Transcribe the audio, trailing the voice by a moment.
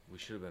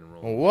should have been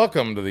rolling. Well,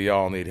 welcome to the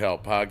Y'all Need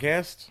Help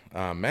podcast.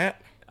 I'm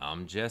Matt.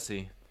 I'm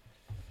Jesse.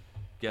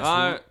 Guess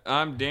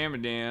I'm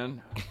Damnit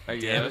Dan. I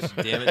guess.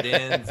 Damnit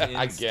Dan's in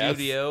I guess.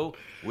 studio.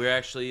 We're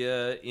actually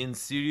in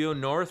Studio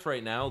North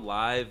right now,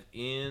 live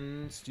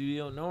in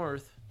Studio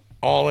North.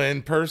 All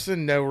in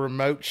person, no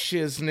remote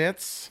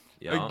shiznits.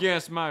 Yeah.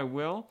 Against my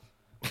will.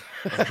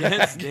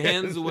 Against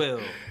Dan's will.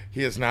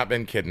 He has not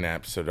been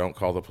kidnapped, so don't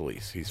call the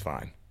police. He's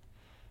fine.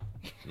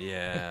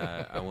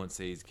 Yeah, I wouldn't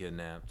say he's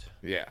kidnapped.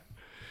 Yeah.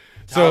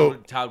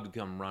 Todd would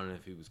come running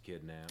if he was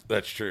kidnapped.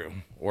 That's true.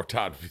 Or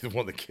Todd would be the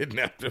one that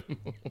kidnapped him.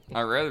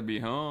 I'd rather be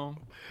home.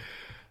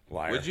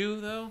 Liar. Would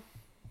you, though?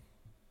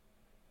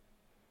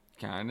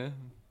 Kinda.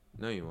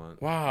 No, you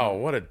won't. Wow,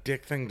 what a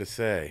dick thing to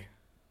say.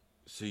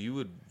 So you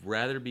would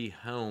rather be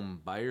home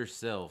by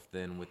yourself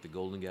than with the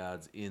Golden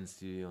Gods in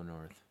Studio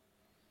North?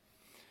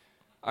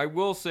 I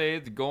will say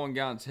the Golden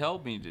Gods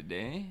helped me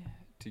today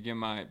to get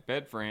my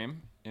bed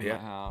frame in my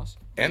house.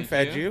 And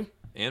fed you.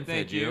 And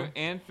Thank fed you.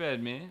 And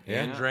fed me.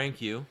 And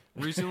drank you.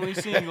 Recently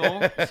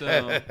single. So,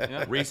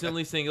 yeah.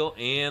 Recently single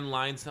and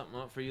lined something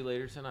up for you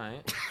later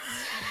tonight.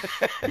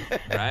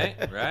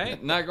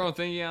 Right? Not going to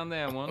thank you on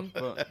that one,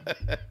 but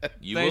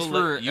You thanks will,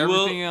 for you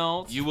everything will,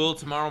 else. You will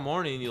tomorrow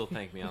morning. You'll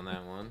thank me on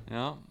that one.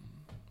 Yeah.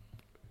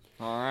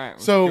 All right.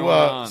 What's So, going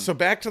on? so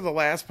back to the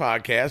last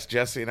podcast.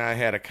 Jesse and I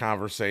had a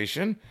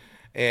conversation,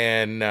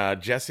 and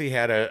Jesse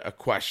had a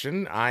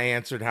question. I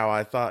answered how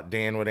I thought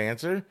Dan would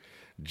answer.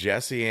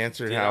 Jesse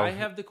answered Did how I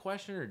have the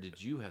question or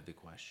did you have the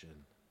question?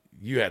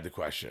 you had the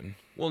question.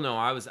 Well, no,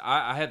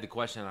 I had the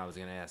question I was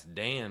going to ask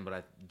Dan,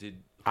 but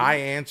I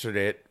answered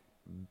it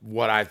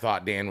what I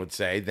thought Dan would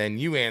say. Then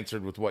you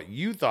answered with what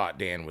you thought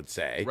Dan would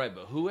say. Right,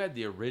 but who had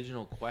the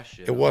original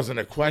question? It wasn't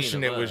a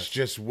question. Between It of was us?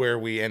 just where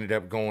we ended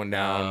up going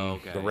down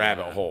okay, the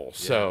rabbit hole. yeah.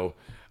 So,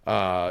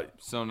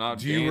 So now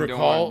do you Dan don't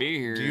recall? want to be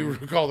here. Do you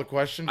recall the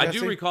question? I Jesse?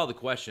 do recall the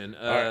question.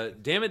 right.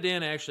 Damnit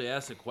Dan actually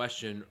asked a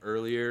question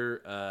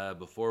earlier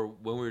before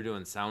when we were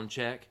doing sound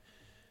check,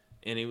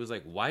 and he was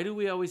like, "Why do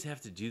we always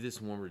have to do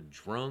this when we're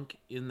drunk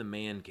in the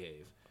man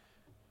cave?"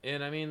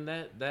 And I mean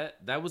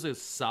that was a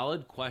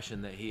solid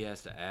question that he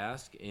has to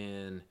ask,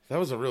 and That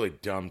was a really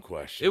dumb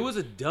question. it was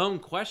a dumb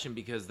question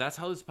because that's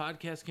how this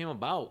podcast came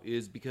about,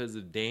 is because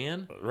of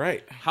Dan.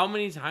 right. How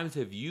many times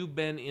have you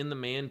been in the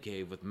man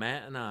cave with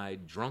Matt and I,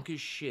 drunk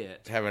as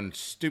shit, Having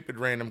stupid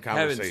random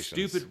having conversations.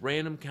 stupid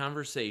random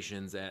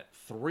conversations at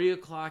 3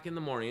 o'clock in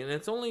the morning, and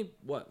it's only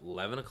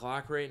 11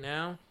 o'clock right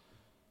now,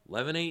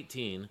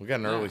 11:18. We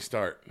got an early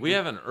start. We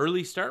have an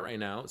early start right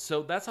now,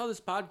 so that's how this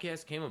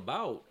podcast came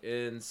about.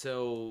 And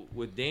so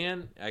with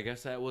Dan, I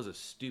guess that was a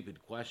stupid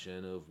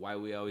question of why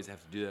we always have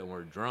to do that when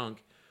we're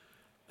drunk.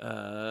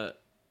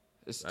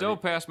 It's still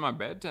past my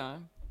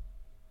bedtime.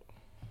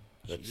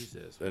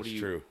 Jesus, That's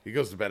true. He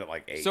goes to bed at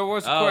like 8. So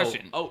what's the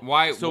question?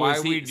 Why is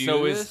we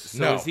do this?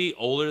 No. Is he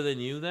older than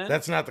you then?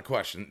 That's not the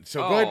question.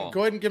 So Oh.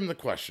 go ahead and give him the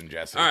question,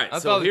 Jesse. All right. I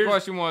so thought the here's-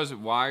 question was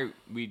why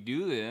we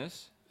do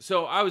this.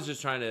 So I was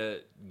just trying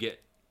to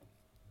get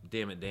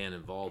Damnit Dan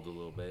involved a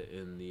little bit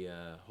in the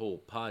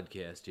whole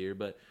podcast here,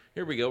 but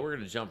here we go. We're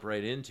going to jump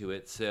right into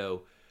it.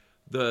 So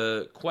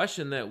the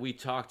question that we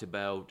talked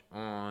about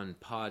on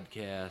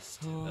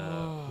podcast,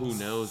 who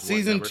knows? what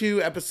Season number-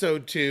 2,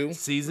 episode 2.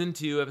 Season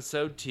 2,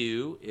 episode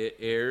 2. It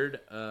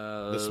aired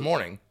This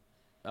morning.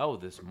 Oh,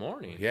 this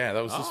morning. Yeah,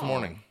 that was this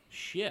morning.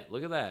 Shit,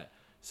 look at that.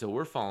 So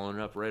we're following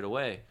up right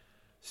away.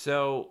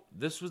 So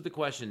this was the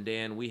question,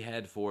 Dan, we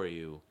had for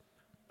you.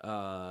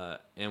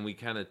 And we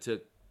kind of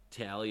took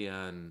tally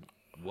on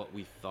what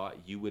we thought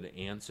you would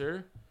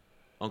answer.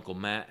 Uncle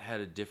Matt had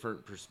a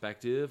different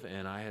perspective,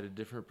 and I had a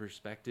different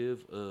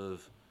perspective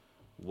of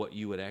what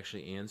you would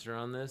actually answer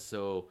on this.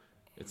 So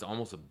it's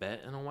almost a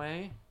bet in a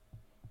way.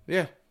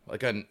 Yeah,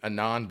 like a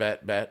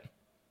non-bet bet.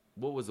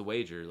 What was the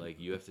wager? Like,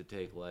 you have to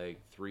take like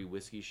 3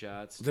 whiskey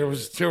shots? There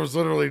was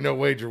literally no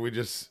wager. We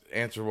just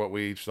answered what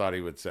we each thought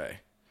he would say.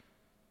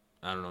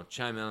 I don't know.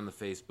 Chime in on the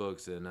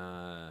Facebooks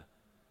and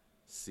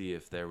see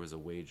if there was a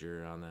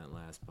wager on that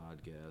last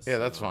podcast. Yeah,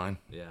 that's fine.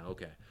 Yeah,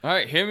 okay. All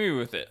right, hit me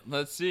with it.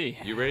 Let's see.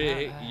 You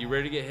ready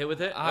to get hit with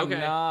it? I'm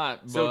okay.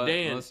 not, So, but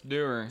Dan, let's do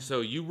her.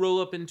 So you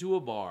roll up into a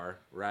bar,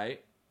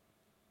 right?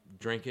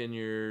 Drinking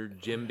your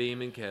Jim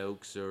Beam and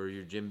Cokes or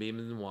your Jim Beam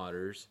and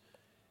Waters,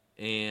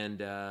 and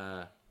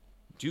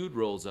dude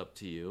rolls up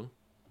to you.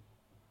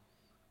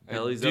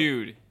 Belly's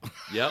Dude. up.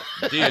 Yep,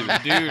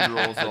 Dude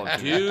rolls up.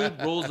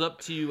 dude rolls up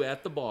to you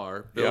at the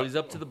bar. Belly's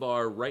up to the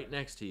bar right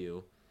next to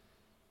you,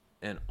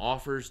 and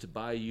offers to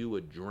buy you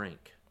a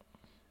drink.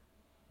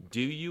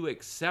 Do you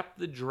accept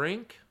the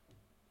drink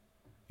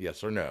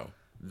Yes or no?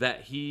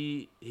 that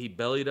he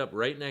bellied up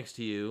right next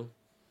to you?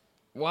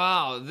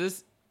 Wow,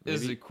 this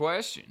is Maybe- a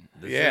question.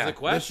 This yeah, is the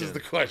question. This is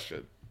the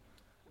question.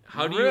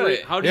 How do Really?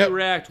 you Yep.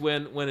 react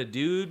when a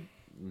dude,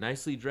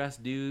 nicely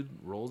dressed dude,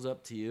 rolls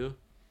up to you,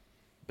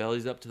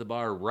 bellies up to the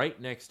bar right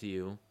next to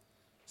you,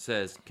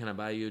 says, "Can I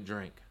buy you a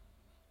drink?"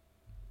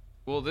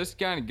 Well, this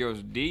kind of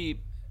goes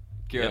deep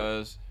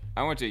because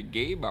I went to a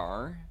gay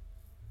bar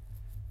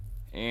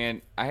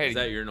and I had Is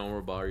that your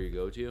normal bar you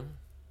go to?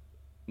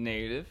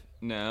 negative.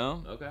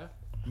 No. Okay.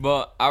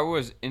 But I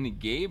was in a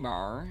gay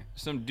bar.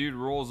 Some dude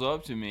rolls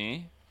up to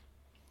me.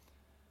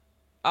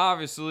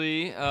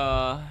 Obviously,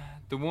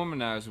 the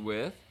woman I was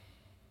with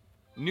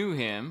knew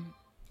him,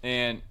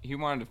 and he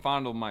wanted to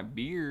fondle my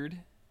beard.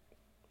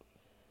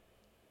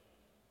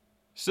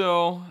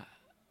 So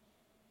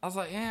I was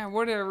like, yeah,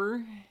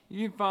 whatever.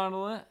 You can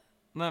fondle it.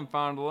 Let him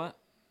fondle it.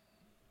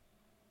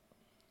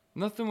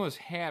 Nothing was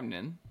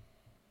happening.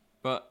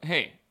 But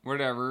hey,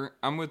 whatever.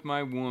 I'm with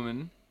my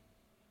woman.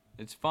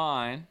 It's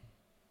fine.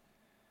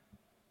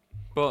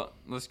 But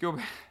let's go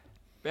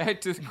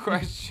back to the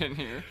question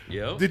here.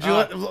 Yep. Did you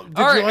let him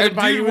A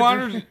buy you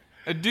a drink?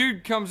 a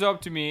dude comes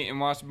up to me and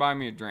wants to buy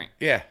me a drink.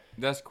 Yeah.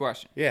 That's the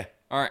question. Yeah.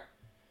 All right.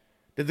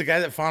 Did the guy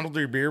that fondled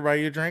your beer buy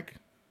you a drink?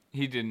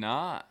 He did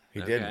not.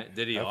 He Okay. didn't.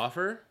 Did he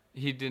offer?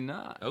 He did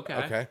not. Okay.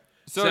 Okay.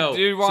 So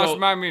dude wants to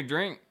buy me a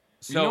drink.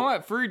 You so- know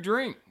what? Free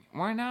drink.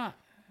 Why not?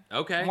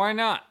 Okay. Why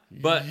not?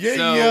 But Yeah.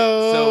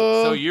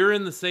 so you're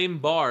in the same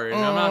bar, and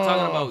I'm not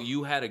talking about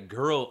you had a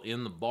girl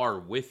in the bar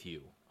with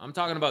you. I'm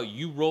talking about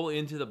you roll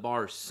into the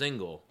bar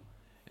single,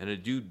 and a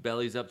dude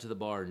bellies up to the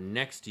bar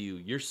next to you.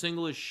 You're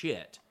single as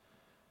shit,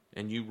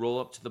 and you roll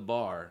up to the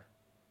bar.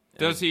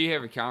 Does he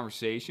have a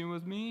conversation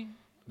with me?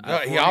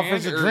 He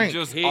offers a Or drink.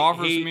 just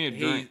offers me a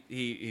drink.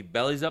 He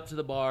bellies up to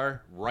the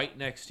bar right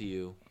next to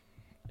you,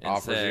 and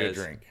Offers you a says,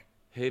 drink.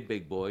 "Hey,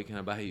 big boy, can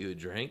I buy you a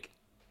drink?"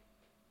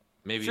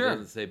 Maybe Sure. he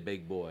doesn't say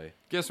big boy.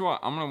 Guess what?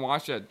 I'm gonna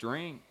watch that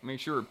drink,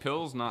 make sure a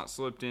pill's not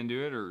slipped into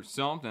it or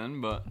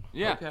something. But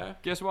yeah, Okay.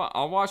 guess what?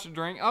 I'll watch the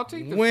drink. I'll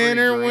take the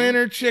Winner, free drink.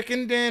 winner,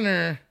 chicken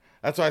dinner.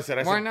 That's what I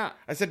said. Why said, not?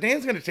 I said,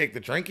 Dan's going to take the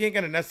drink. He ain't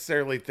going to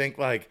necessarily think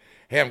like,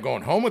 hey, I'm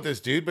going home with this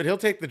dude, but he'll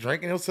take the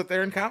drink and he'll sit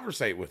there and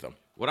conversate with him.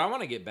 What I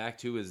want to get back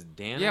to is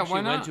Dan Yeah, actually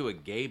why not? went to a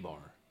gay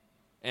bar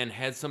and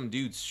had some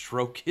dude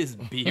stroke his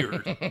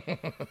beard.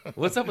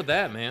 What's up with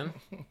that, man?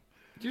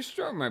 You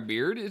stroke my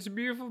beard. It's a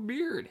beautiful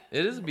beard.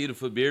 It is a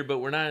beautiful beard, but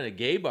we're not in a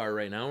gay bar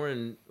right now.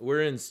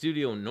 We're in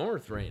Studio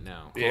North right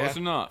now. Yeah. Close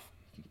enough.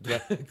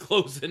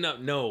 Close enough.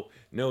 No,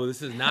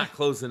 this is not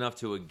close enough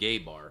to a gay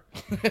bar.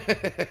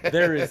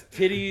 There is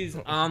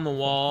titties on the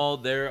wall.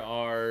 There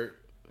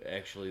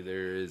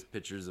is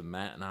pictures of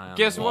Matt and I on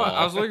Guess the what? wall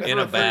I was looking in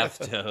for a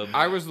bathtub.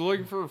 I was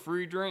looking for a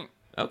free drink.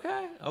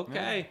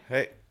 Okay.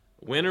 Hey,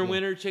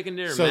 Winner, chicken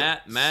dinner. So-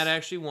 Matt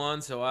actually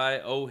won, so I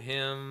owe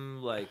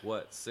him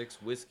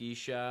 6 whiskey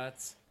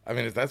shots. I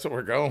mean, if that's what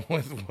we're going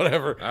with,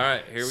 whatever. All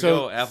right, here we So-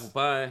 go. Apple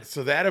pie.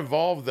 So that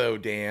evolved, though,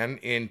 Dan,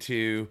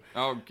 into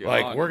Oh god.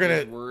 like we're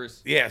it's gonna.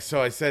 worse. Yeah. So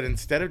I said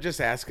instead of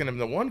just asking him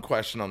the one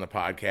question on the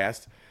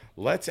podcast,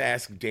 let's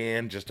ask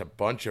Dan just a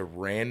bunch of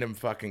random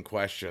fucking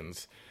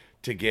questions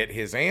to get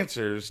his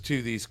answers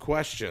to these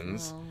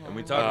questions. And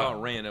we talk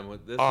about random.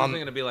 This isn't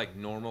going to be like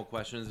normal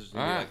questions. This is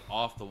going to be like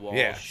off the wall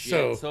Yeah,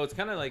 shit. So it's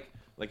kind of like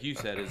you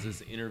said, is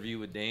this an interview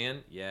with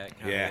Dan? Yeah, it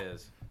kind of Yeah.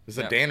 is. This is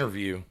a Yeah. Dan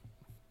review.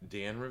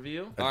 Dan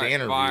review? A All right, Dan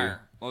review.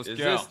 fire. Let's Is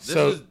go. this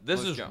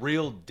Let's is go.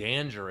 real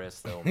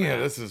dangerous though, Yeah, Matt.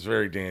 this is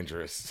very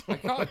dangerous. I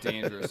call it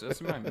dangerous. That's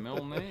my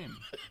middle name.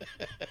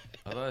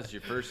 I thought that's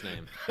your first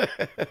name.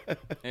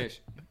 Ish.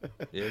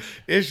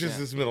 Ish. It's just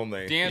his middle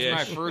name. Dan's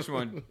my Ish. first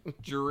one.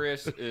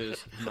 Juris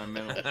is my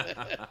middle.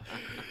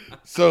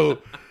 So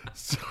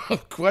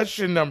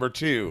question number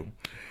 2.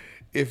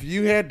 If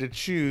you had to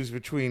choose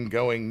between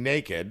going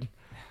naked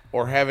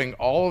or having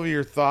all of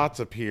your thoughts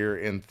appear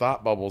in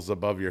thought bubbles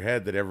above your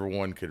head that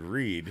everyone could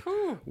read,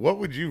 what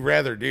would you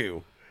rather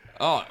do?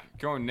 Oh,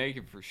 going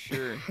naked for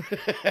sure.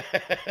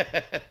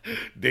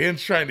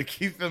 Dan's trying to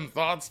keep them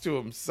thoughts to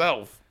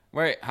himself.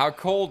 Wait, how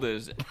cold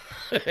is it?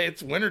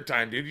 It's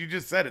wintertime, dude. You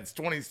just said it's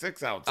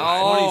 26 outside.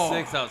 Oh,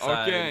 26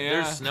 outside. okay, yeah.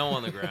 There's snow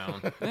on the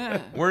ground.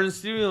 Yeah. We're in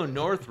Studio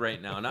North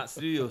right now, not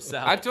Studio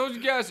South. I told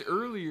you guys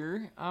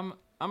earlier, I'm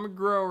a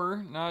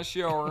grower, not a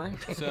shower.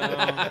 So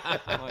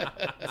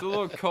it's a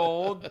little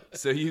cold.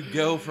 So you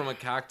go from a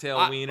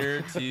cocktail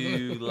wiener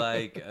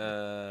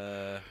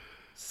to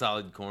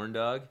solid corn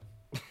dog.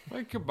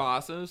 Like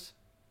kielbasa's.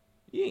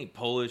 You ain't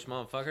Polish,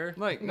 motherfucker.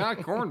 Like,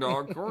 not corn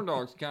dog. Corn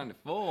dog's kind of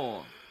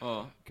full.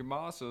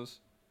 Kielbasa's.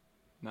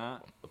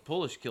 Not. A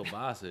Polish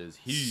kielbasa is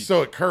huge.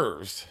 So it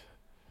curves.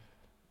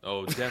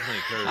 Oh,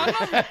 definitely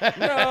curves.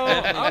 No,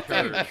 I'll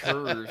Definitely take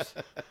curves.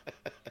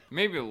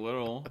 Maybe a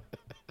little.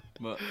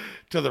 But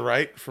To the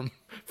right from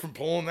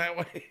pulling that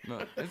way.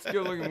 no, it's a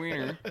good looking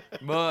wiener.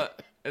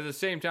 But at the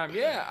same time,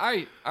 yeah,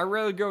 I'd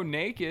rather go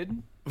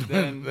naked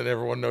than. Then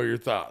everyone know your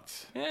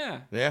thoughts. Yeah.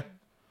 Yeah.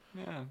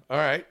 Yeah. All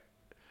right.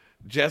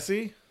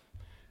 Jesse,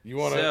 you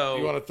want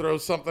to throw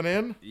something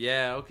in?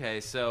 Yeah,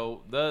 okay.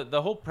 So the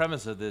whole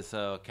premise of this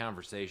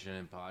conversation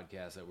and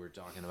podcast that we're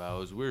talking about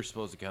was we were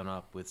supposed to come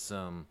up with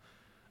some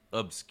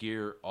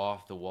obscure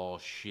off-the-wall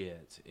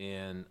shit.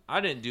 And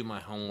I didn't do my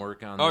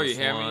homework on Oh, this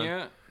you haven't one.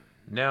 yet?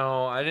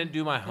 No, I didn't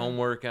do my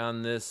homework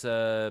on this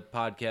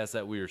podcast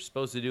that we were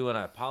supposed to do, and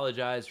I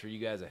apologize for you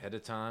guys ahead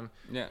of time.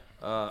 Yeah.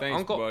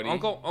 Thanks, buddy.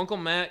 Uncle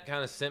Matt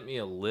kind of sent me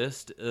a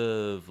list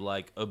of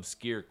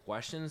obscure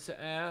questions to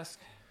ask,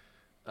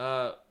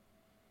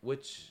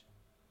 which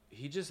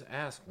he just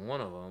asked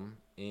one of them,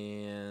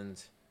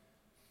 and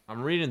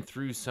I'm reading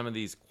through some of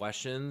these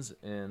questions,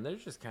 and they're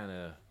just kind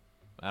of,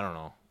 I don't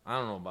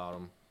know about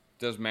them.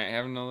 Does Matt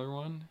have another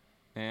one?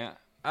 Yeah.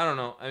 I don't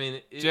know. I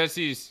mean,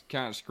 Jesse's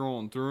kind of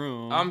scrolling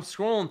through 'em. I'm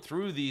scrolling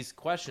through these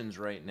questions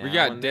right now. We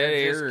got and dead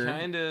they're just air.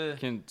 Kinda,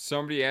 Can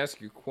somebody ask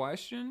a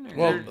question? Or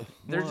Well,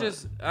 they're what?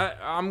 just.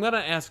 I'm gonna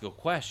ask a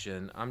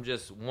question. I'm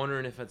just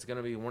wondering if it's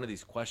gonna be one of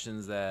these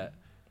questions that.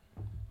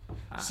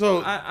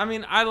 So I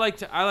mean, I like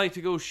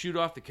to go shoot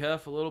off the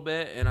cuff a little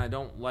bit, and I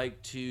don't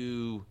like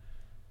to,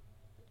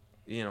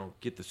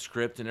 get the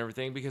script and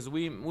everything, because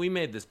we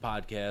made this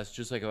podcast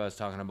just like I was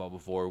talking about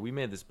before. We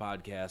made this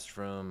podcast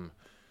from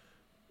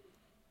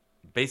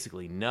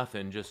basically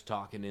nothing, just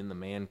talking in the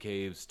man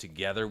caves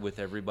together with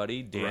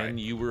everybody. Dan, Right.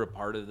 you were a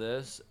part of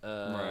this,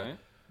 Right.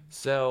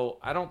 So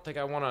I don't think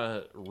I want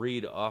to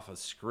read off a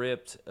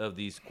script of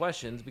these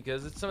questions,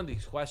 because some of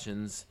these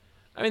questions.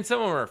 I mean,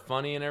 some of them are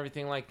funny and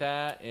everything like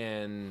that,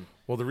 and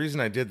well, the reason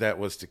I did that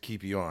was to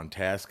keep you on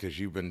task, because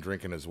you've been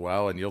drinking as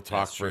well, and you'll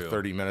talk That's for true.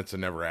 30 minutes and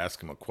never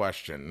ask him a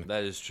question.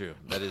 that is true.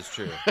 That is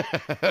true.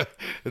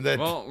 And then,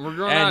 Well, we're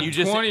going And on you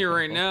just- 20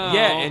 right now.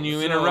 Yeah, and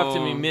you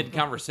interrupted me so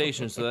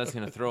mid-conversation, so that's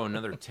going to throw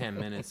another 10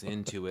 minutes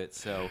into it.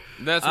 So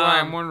That's why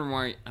I'm Um, wondering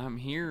why I'm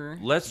here.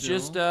 let's still.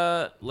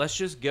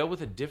 just go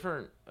with a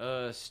different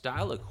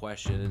style of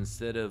question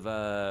instead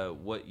of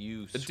what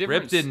you a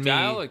different scripted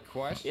style me. of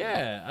question.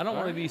 Yeah, I don't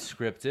want to be Alright.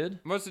 scripted.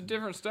 What's a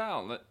different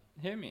style?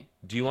 Hit me.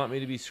 Do you want me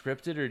to be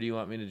scripted, or do you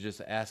want me to just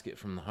ask it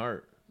from the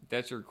heart?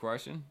 That's your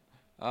question.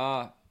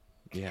 Yeah,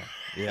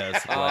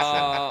 that's the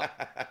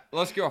question.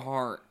 Let's go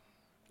heart.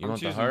 You I'm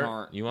want the choosing heart?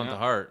 heart. You want Yeah. the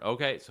heart?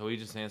 Okay, so he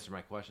just answered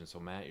my question. So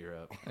Matt, you're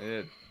up. I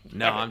did.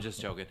 No, I'm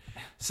just joking.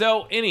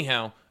 So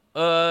anyhow,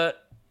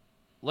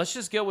 let's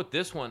just go with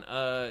this one.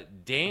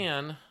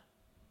 Dan,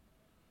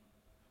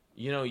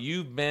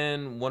 you've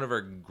been one of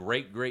our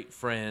great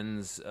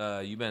friends.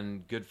 You've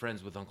been good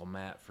friends with Uncle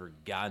Matt for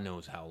God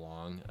knows how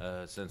long.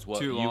 Since what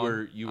Too you long.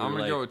 were I'm gonna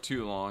like, go with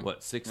too long.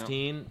 what,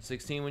 16?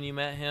 16 when you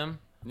met him?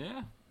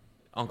 Yeah.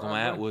 Uncle Probably.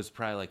 Matt was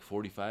probably like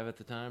 45 at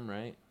the time,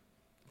 right?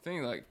 I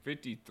think like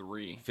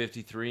 53.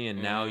 53,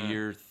 and now Yeah.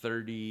 you're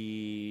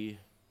 30,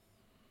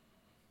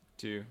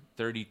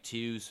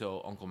 32,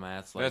 so Uncle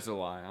Matt's like... That's a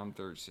lie. I'm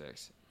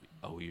 36.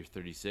 Oh, you're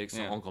 36,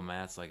 so Yeah. Uncle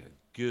Matt's like a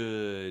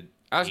good...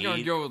 I was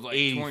gonna go with like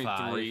 85.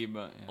 23,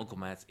 but yeah. Uncle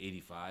Matt's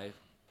 85.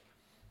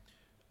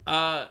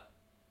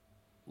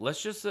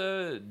 Let's just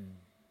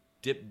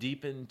dip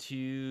deep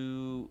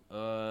into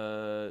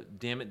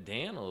Damnit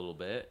Dan a little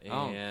bit. And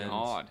Oh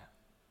God.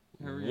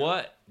 Here we go.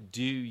 what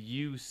do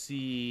you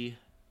see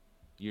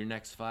your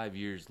next 5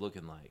 years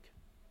looking like?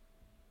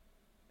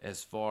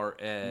 As far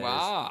as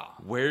Wow.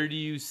 where do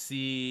you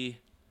see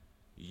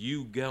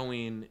you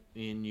going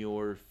in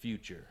your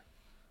future?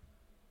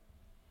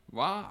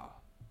 Wow.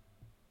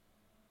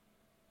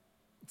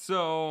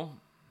 So,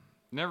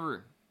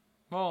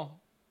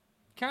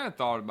 kind of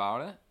thought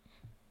about it.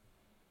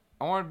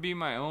 I want to be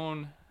my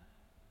own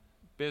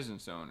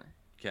business owner.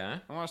 Okay.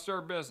 I want to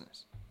start a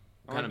business.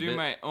 I Kind want of to do bit-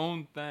 my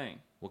own thing.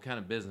 What kind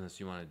of business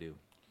you want to do?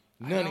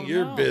 none don't of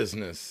your know.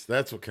 business.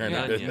 That's what kind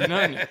Yeah, of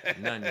None business.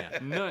 yet. None. None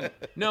yet. None.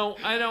 No,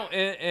 I don't.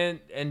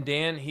 And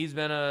Dan, he's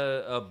been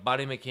a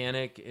body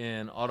mechanic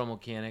and auto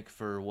mechanic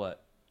for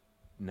what,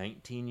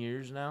 19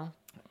 years now?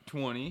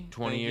 20.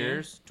 20 thank you.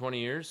 years. 20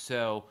 years.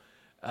 So,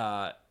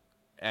 at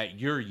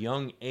your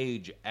young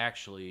age,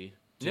 actually,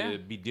 to Yeah.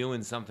 be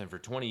doing something for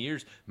 20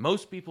 years,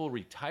 most people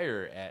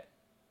retire at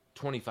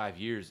 25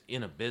 years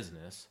in a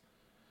business.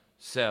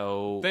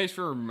 So, Thanks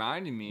for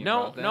reminding me.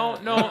 no, about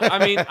that. no.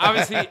 I mean,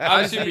 obviously,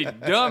 I should be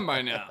done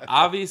by now.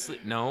 Obviously,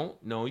 no,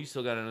 you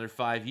still got another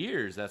 5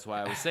 years. That's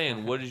why I was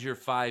saying, what is your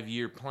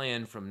 5-year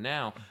plan from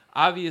now?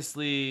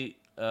 Obviously,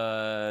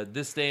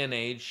 this day and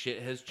age,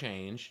 shit has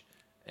changed,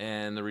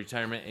 and the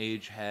retirement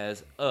age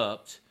has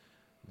upped.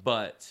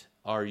 But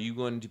are you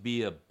going to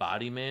be a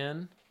body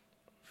man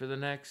for the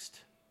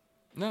next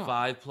No.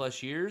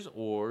 5+ years,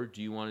 or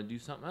do you want to do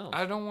something else?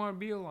 I don't want to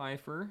be a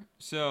lifer,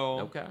 so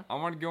Okay. I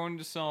want to go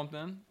into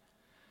something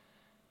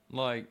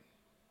like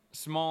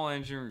small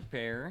engine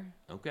repair,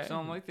 Okay.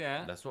 something like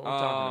that. That's what we're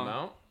talking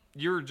about.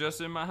 You were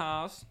just in my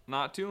house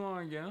not too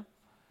long ago,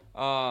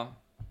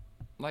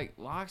 like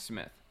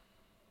locksmith.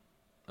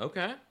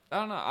 Okay. I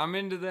don't know. I'm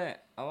into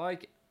that. I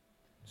like it.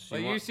 So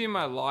Like you see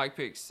my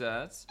lockpick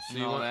sets and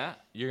you all want-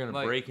 that. You're going to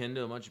like- break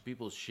into a bunch of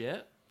people's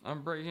shit?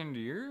 I'm breaking into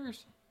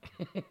yours.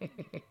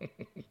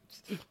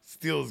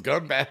 Steal his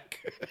gun back.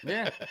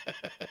 Yeah.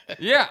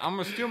 Yeah, I'm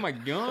gonna steal my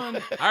gun.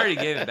 I already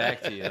gave it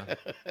back to you.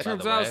 by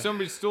Turns the out way.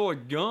 somebody stole a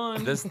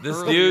gun. This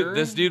earlier.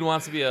 dude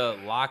wants to be a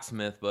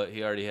locksmith, but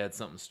he already had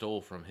something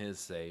stole from his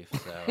safe.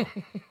 So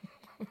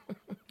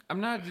I'm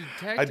not a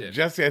detective.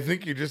 Jesse, I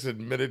think you just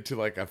admitted to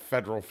like a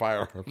federal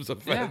firearms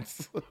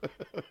offense.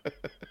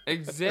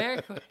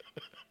 Exactly.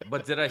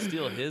 but did I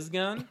steal his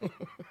gun,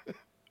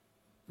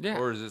 Yeah.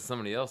 or is it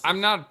somebody else's? I'm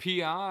not a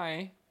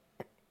PI.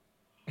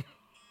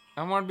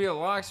 I want to be a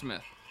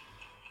locksmith.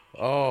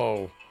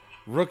 Oh,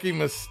 rookie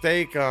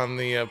mistake on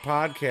the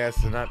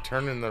podcast and not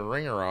turning the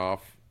ringer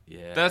off.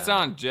 Yeah. That's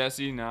on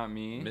Jesse, not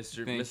me.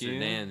 Mr. Thank Mr. you.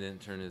 Dan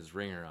didn't turn his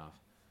ringer off.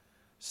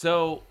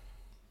 So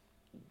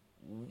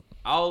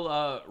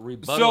I'll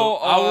rebuttal.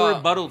 I'll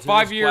rebuttal to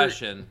this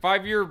question.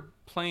 5-year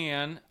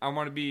plan. I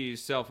want to be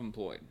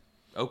self-employed.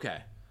 Okay.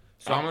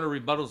 So I'm going to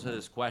rebuttal to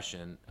this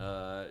question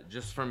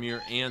just from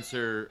your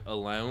answer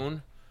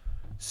alone.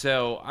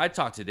 So I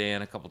talked to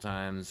Dan a couple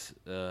times,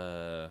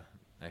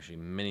 actually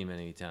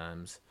many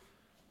times,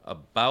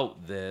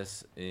 about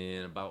this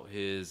and about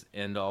his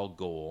end-all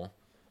goal.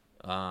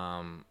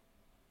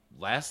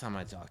 Last time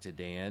I talked to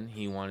Dan,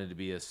 he wanted to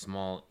be a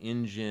small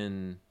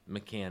engine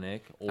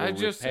mechanic or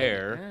repair.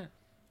 Said,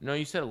 No,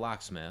 you said a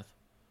locksmith.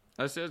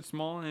 I said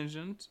small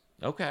engines.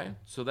 Okay,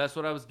 so that's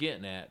what I was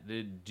getting at.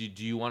 Do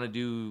you want to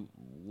do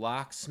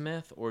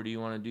locksmith or do you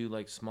want to do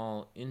like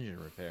small engine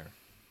repair?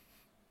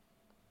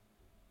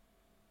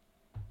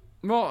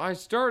 Well, I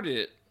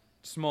started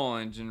small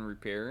engine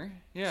repair.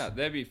 Yeah,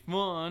 that'd be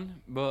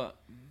fun, but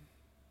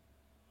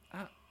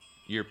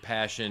Your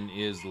passion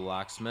is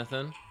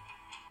locksmithing?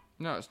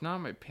 no, it's not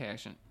my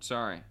passion.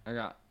 Sorry, I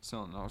got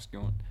something else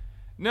going.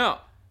 No,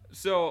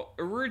 so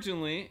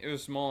originally it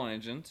was small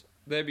engines.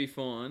 That'd be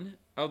fun.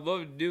 I'd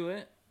love to do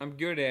it. I'm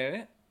good at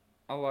it.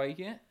 I like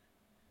it.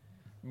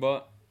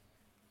 But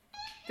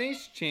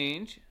things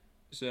change,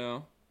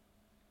 so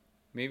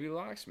maybe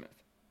locksmith.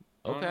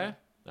 Okay.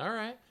 All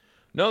right.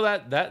 No,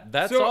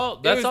 that's So, all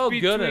it that's was all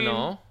good and between-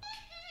 all.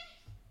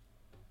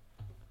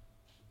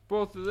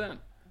 Both of them.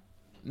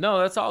 No,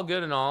 that's all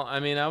good and all. I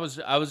mean, I was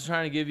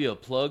trying to give you a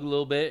plug a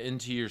little bit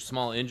into your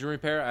small engine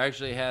repair. I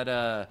actually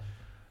had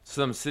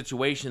some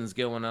situations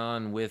going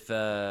on with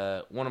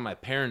one of my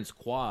parents'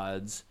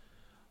 quads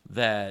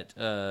that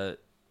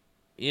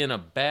in a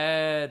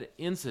bad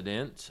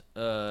incident,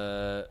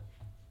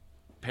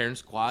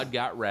 parents' quad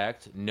got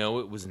wrecked. No,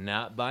 it was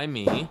not by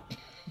me.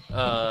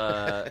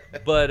 But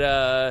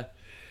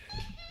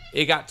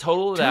it got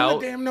totaled Turn out.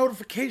 the damn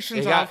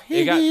notifications It got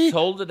off.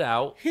 totaled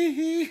out.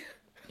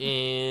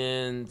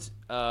 And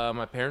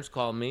my parents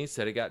called me,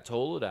 said it got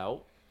totaled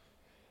out.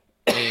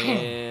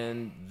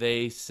 And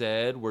they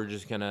said, we're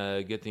just going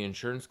to get the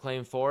insurance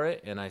claim for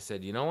it. And I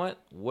said, you know what?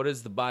 What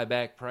is the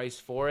buyback price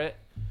for it?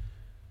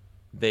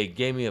 They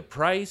gave me a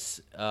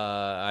price.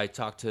 I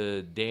talked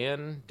to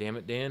Dan,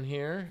 Damnit Dan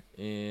here,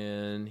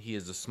 and he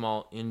is a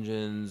small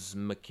engines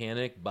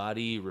mechanic,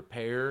 body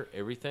repair,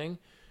 everything.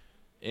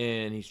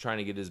 And he's trying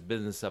to get his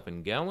business up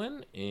and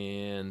going.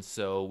 And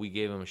so we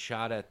gave him a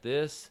shot at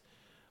this.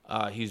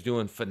 He's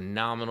doing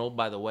phenomenal,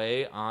 by the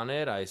way, on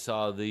it. I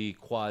saw the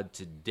quad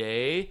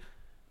today,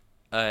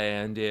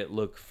 and it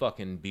looked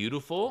fucking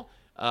beautiful.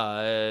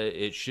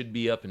 It should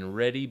be up and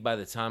ready by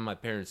the time my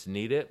parents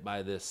need it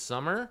by this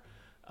summer.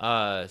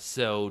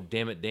 So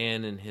Damnit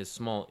Dan and his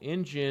small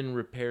engine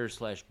repair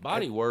 /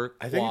 body work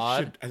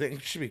quad. I think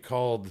it should be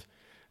called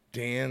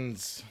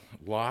Dan's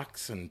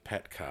Locks and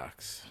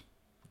Petcocks.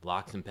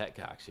 Locks and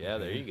petcocks. Yeah,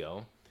 there you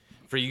go.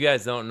 For you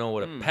guys that don't know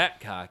what a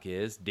petcock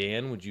is,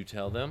 Dan, would you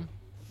tell them?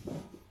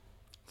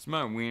 It's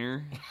my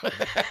wiener.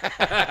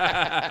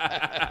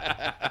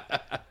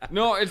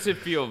 No, it's a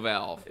fuel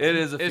valve. It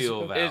is a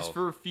fuel valve. It's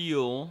for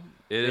fuel.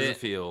 It is a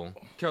fuel.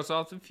 Cuts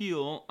off the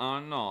fuel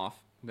on and off.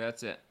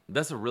 That's it.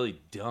 That's a really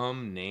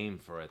dumb name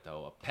for it,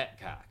 though. A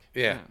petcock.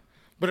 Yeah.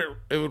 But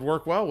it would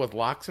work well with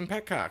Locks and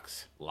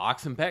Petcocks.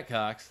 Locks and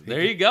petcocks.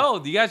 There you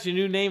go. You got your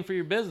new name for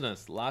your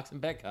business. Locks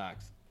and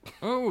petcocks.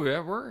 Oh,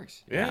 that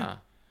works. Yeah.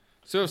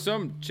 So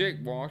some chick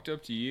walked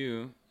up to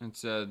you and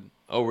said,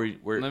 Oh,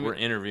 we're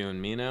interviewing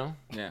me now?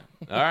 yeah.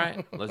 All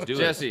right. Let's do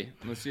Jesse,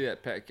 let's see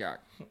that petcock.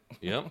 it.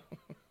 Yep.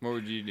 What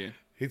would you do?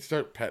 He'd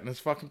start petting his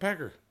fucking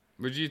pecker.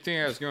 Would you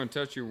think I was going to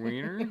touch your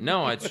wiener?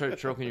 No, I'd start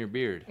stroking your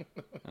beard.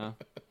 Oh,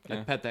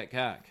 I'd pet that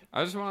cock.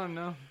 I just want to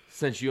know.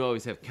 Since you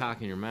always have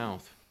cock in your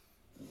mouth.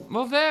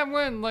 Well, that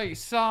went like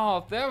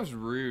soft. That was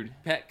rude.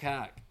 Pet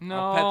cock. No,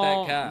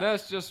 I'll pet that cock.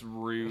 that's just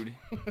rude.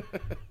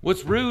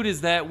 What's rude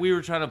is that we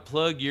were trying to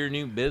plug your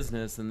new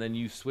business and then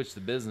you switched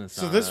the business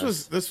So on this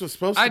us. was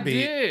supposed to I be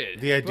did,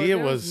 the idea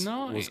but that was was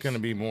nice. going to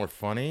be more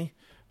funny,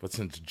 but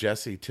since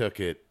Jesse took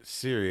it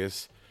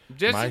serious,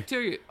 Jesse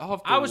took it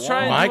off the I was wall.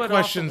 trying to- my do it off the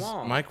questions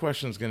wall. my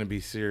question's going to be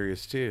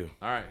serious too.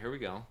 All right, here we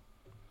go.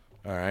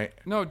 All right.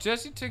 No,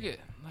 Jesse took it.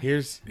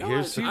 Here's the I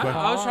question.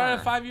 was trying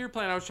a 5-year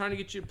plan. I was trying to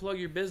get you to plug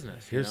your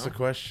business. Here's the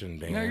question,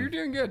 Dan. No, you're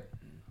doing good.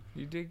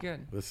 You did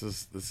good. This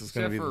is going to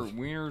Except be for the,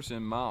 wieners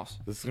and mouse.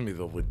 this is going to be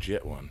the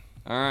legit one.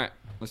 All right,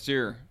 let's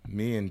hear.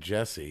 Me and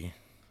Jesse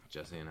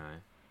Jesse and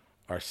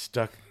I. are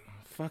stuck.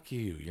 Fuck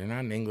you. You're not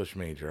an English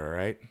major, all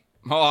right?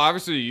 Well,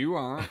 obviously you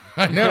aren't.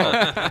 I know.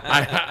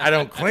 I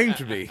don't claim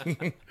to be.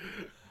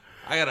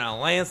 I got a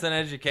Lansing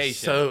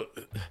education.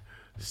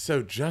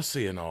 So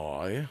Jesse and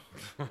I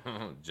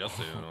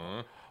Jesse and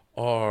I.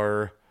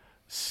 are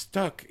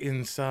stuck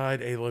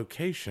inside a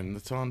location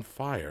that's on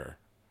fire.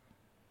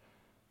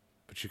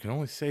 But you can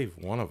only save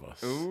one of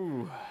us.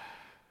 Ooh.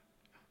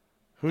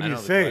 Who do you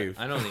save?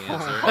 I know the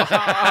answer.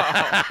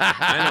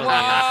 I know the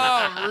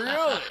answer. Oh,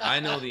 really? I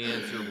know the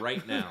answer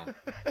right now.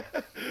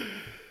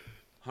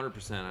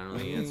 100%. I know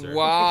the answer.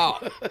 Wow.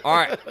 All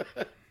right.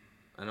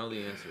 I know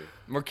the answer.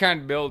 What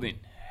kind of building?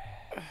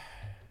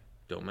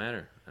 Don't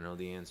matter. I know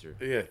the answer.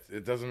 Yeah,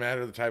 it doesn't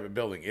matter the type of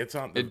building. It's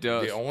on. It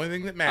does. The only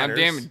thing that I'm matters.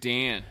 Damnit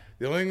Dan.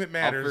 The only thing that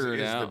matters figure it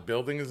is the out.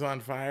 building is on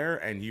fire,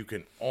 and you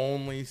can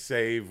only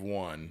save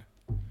one.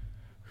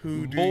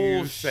 Who do you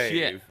Bullshit.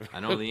 save? I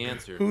know the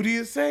answer. Who do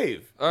you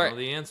save? All I right. know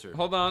the answer.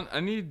 Hold on. I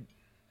need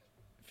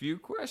a few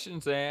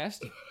questions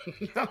asked.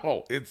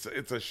 No, it's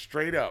a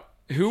straight up.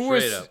 Who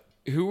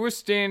was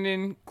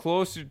standing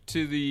closer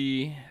to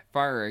the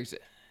fire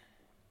exit?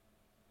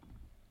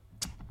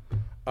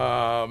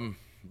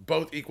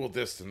 Both equal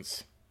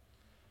distance.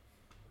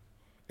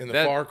 In the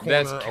far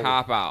corner. That's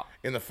cop out.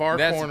 In the far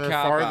That's a corner,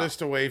 cop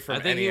farthest away from I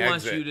think any he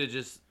wants exit. you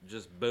to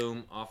just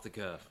boom off the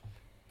cuff.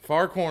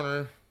 Far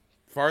corner,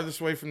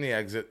 farthest away from the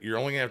exit. You're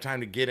only gonna have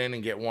time to get in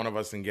and get one of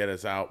us and get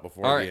us out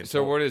before. All being right. So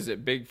told. what is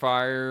it? Big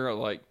fire,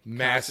 like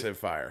Massive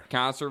fire.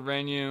 concert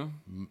venue.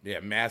 Yeah,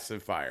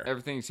 massive fire.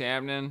 Everything's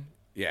happening.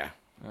 Yeah.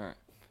 All right.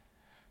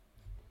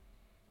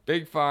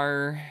 Big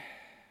fire.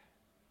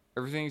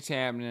 Everything's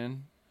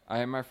happening. I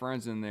have my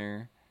friends in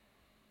there.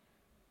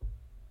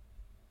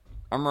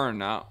 I'm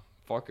running out.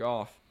 Fuck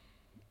off.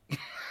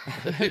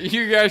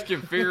 You guys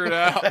can figure it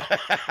out.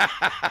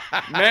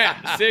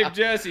 Matt, save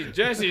Jesse.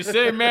 Jesse,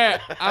 save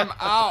Matt. I'm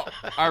out.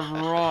 I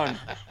run.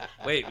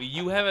 Wait,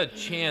 you have a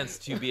chance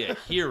to be a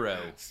hero.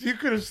 You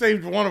could have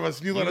saved one of us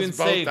and you let You can us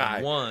both save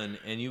die. one,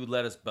 and you would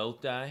let us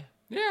both die.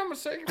 Yeah, I'm gonna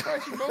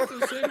sacrifice you both at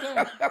the same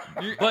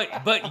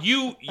time. But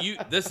you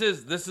this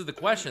is the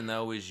question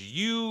though, is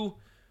you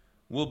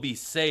will be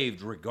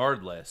saved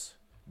regardless,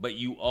 but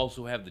you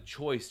also have the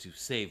choice to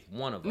save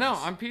one of us. No,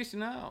 I'm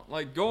peacing out.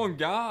 Like going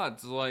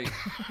gods. Like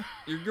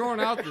you're going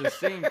out at the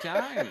same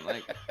time.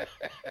 Like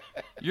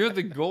you're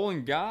the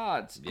golden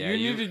gods. Yeah,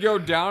 you need to go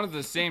down at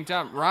the same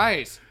time.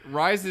 Rise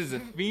is a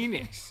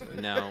phoenix.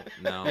 No.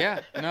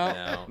 Yeah,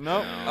 no.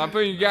 No. I'm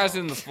putting you guys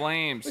in the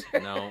flames.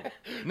 No.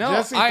 No,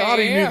 Jesse I thought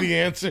he knew am. the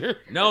answer.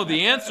 No,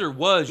 the answer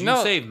was you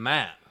No. saved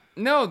Matt.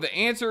 No, the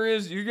answer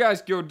is you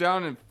guys go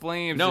down in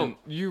flames. No. And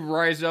you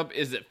rise up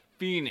as a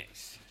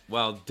phoenix.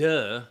 Well,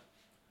 duh.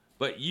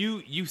 But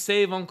you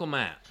save Uncle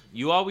Matt.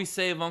 You always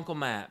save Uncle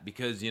Matt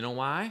because you know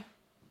why?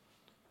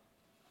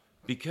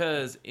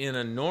 Because in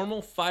a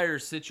normal fire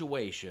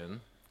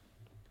situation,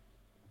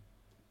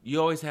 you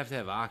always have to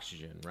have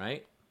oxygen,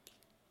 right?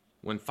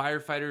 When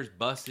firefighters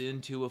bust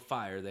into a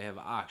fire, they have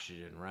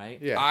oxygen, right?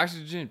 Yeah.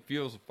 Oxygen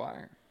fuels a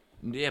fire.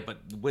 Yeah, but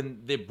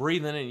when they're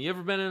breathing in, you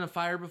ever been in a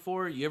fire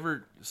before? You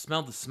ever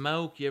smelled the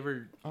smoke? Oh,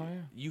 yeah.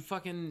 You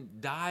fucking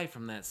die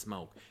from that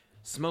smoke.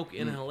 Smoke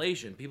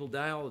inhalation. People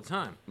die all the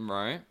time.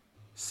 Right?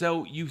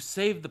 So you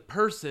save the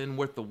person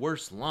with the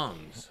worst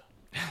lungs.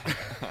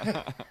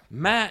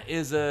 Matt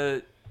is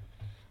a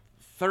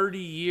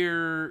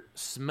 30-year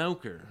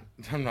smoker.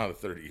 I'm not a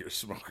 30-year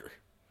smoker.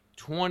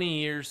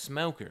 20-year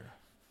smoker.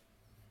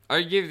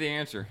 I give you the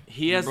answer.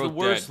 He You're has the both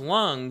worst dead.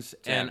 lungs,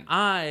 Dead. and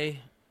I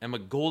am a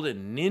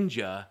golden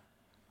ninja.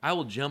 I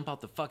will jump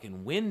out the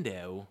fucking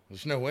window.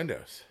 There's no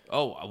windows.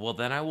 Oh, well,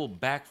 then I will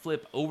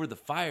backflip over the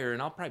fire,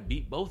 and I'll probably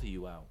beat both of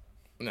you out.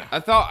 No. I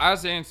thought I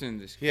was answering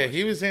this. Yeah,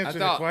 he was I answering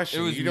the thought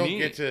question. it was You don't me.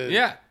 get to.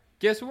 Yeah.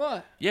 Guess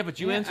what? Yeah, but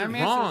you Yeah, answered I'm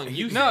wrong. answering-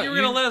 You No, said you were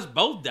going to you- let us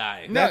both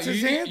die. That's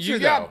his answer, You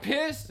though. got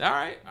pissed. All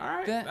right.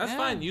 That's Yeah.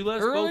 fine. You let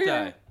us Earlier. both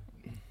die.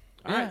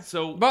 All right, Yeah.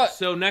 so But-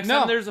 next no,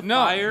 time there's a no,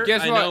 fire,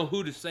 guess I what? know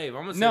who to save.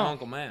 I'm going to save No,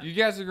 Uncle Matt. you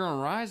guys are gonna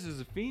rise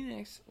as a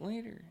phoenix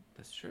later.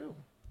 That's true.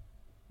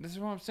 This is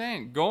what I'm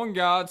saying. Golden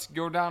gods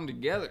go down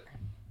together.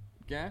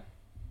 Okay.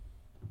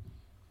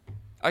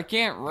 I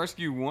can't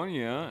rescue one of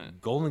you.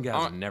 Golden guys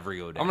I'm- never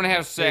go down. I'm gonna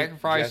have to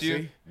sacrifice Jesse,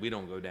 you. We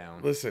don't go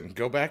down. Listen,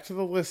 go back to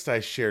the list I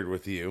shared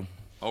with you.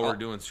 Oh, we're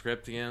doing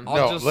script again? I'll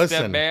No, just listen.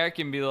 step back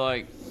and be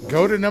like,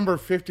 Go to number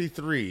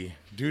 53.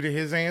 Due to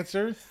his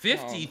answer,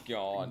 50?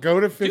 oh god. go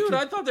to 50. Dude,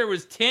 I thought there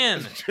was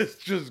 10.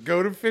 just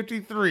go to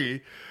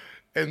 53,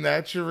 and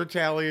that's your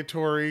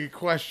retaliatory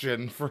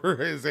question for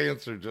his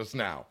answer just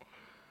now.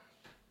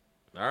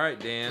 All right,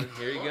 Dan,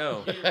 here you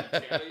go.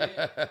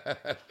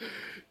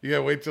 You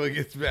gotta wait till he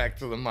gets back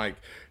to the mic.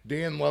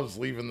 Dan loves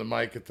leaving the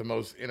mic at the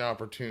most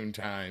inopportune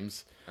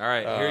times. All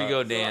right, here you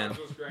go, Dan.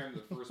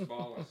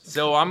 So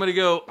So I'm gonna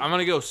go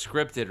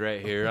scripted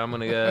right here. I'm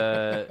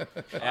gonna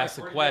ask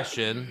the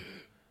question.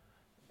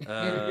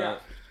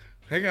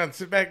 Hang on,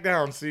 sit back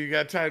down so you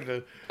got time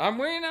to. I'm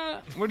waiting on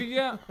it. What do you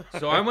got?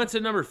 So I went to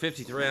number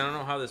 53. I don't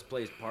know how this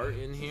plays part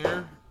in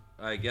here.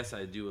 I guess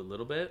I do a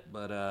little bit,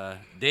 but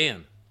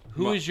Dan,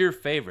 who is your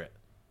favorite,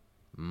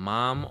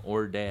 mom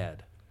or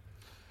dad?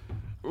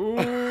 Ooh,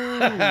 shit.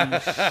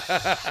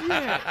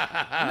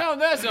 No,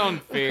 that's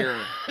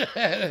unfair.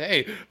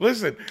 Hey,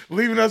 listen,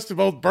 leaving us to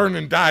both burn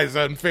and die is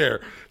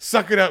unfair.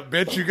 Suck it up,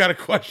 bitch. You got a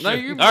question. No,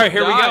 you All right,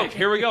 here we die. go.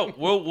 Here we go.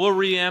 We'll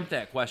reamp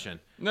that question.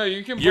 No,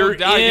 you can You're both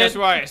die. in- Guess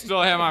why? I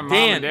still have my mom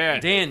and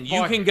dad. Dan, you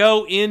Fuck. can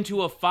go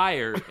into a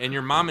fire and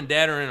your mom and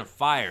dad are in a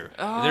fire.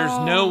 There's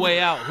no way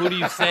out. Who do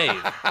you save?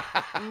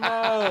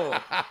 No.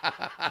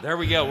 There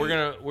we go. We're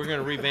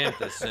gonna revamp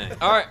this thing.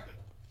 All right.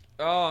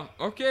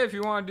 Okay, if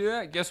you want to do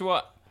that, guess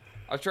what?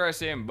 I'll try to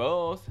say them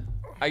both.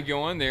 I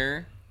go in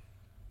there,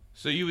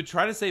 So you would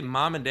try to save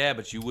mom and dad,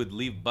 but you would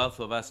leave both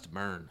of us to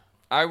burn.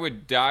 I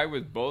would die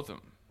with both of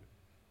them.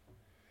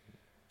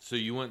 So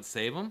you wouldn't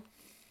save them?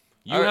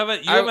 You have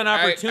an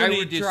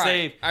opportunity to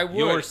save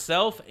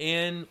yourself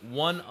and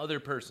one other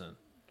person.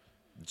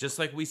 Just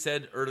like we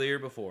said earlier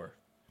before.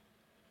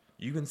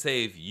 You can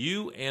save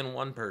you and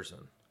one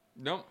person.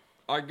 Nope.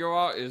 I go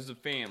out as a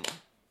family.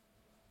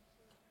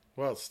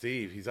 Well,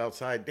 Steve, he's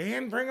outside.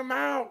 Dan, bring him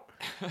out.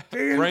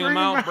 Dan, bring him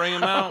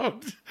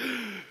out.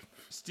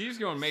 Steve's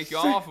going to make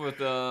off with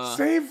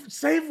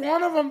Save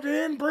one of them,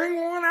 Dan. Bring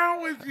one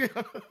out with you.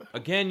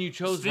 Again, you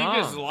chose Steve wrong.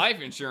 Steve has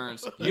life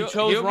insurance. You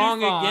chose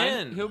wrong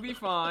again. He'll be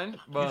fine.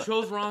 But... You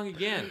chose wrong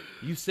again.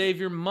 You save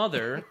your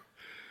mother,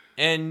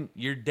 and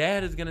your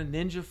dad is going to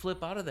ninja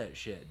flip out of that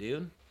shit,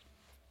 dude.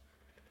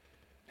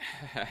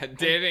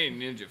 Dad ain't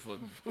ninja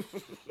flipping.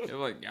 You're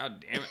like,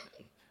 God damn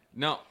it.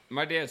 No,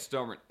 my dad's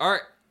stubborn. All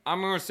right,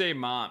 I'm going to say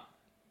mom.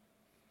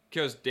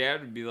 Because dad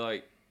would be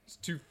like, it's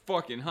too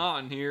fucking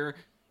hot in here.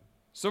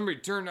 Somebody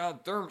turn down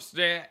the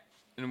thermostat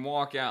and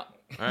walk out.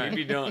 All right. He'd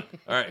be done.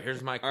 All right,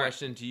 here's my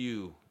question to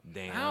you,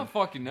 Dan. I don't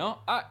fucking know.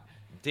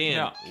 Dan,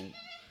 no.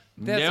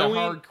 That's a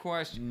hard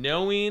question.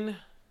 Knowing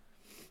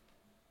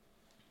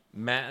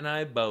Matt and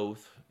I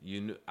both,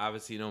 you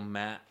obviously know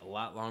Matt a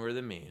lot longer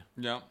than me.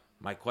 Yeah.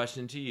 My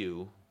question to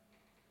you,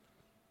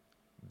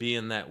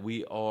 being that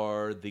we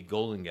are the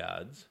Golden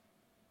Gods,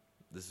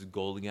 this is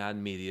Golden God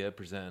Media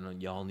presenting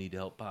on Y'all Need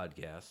Help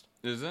podcast.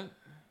 Is it?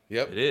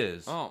 Yep. It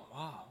is. Oh,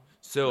 wow.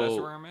 So that's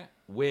where I'm at?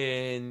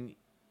 When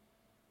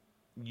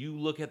you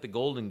look at the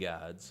Golden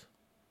Gods,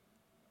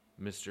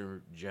 Mr.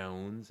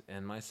 Jones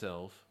and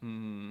myself,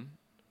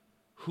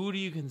 who do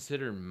you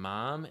consider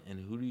mom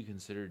and who do you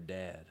consider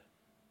dad?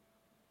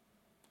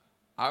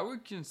 I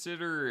would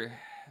consider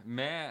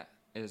Matt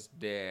as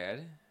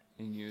dad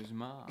and you as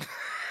mom.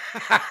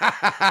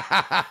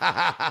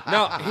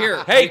 No,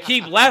 here. Hey,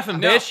 keep laughing,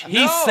 bitch.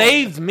 He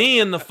saved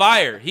me in the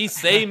fire. He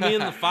saved me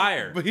in the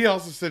fire. But he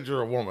also said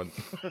you're a woman.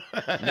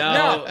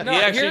 No, he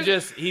actually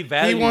he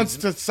values. He wants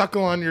to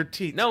suckle on your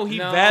teeth. No, he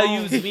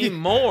values me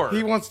more.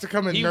 He wants to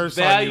come and nurse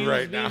on you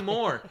right now. He values me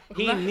more.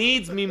 He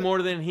needs me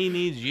more than he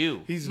needs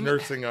you. He's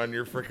nursing on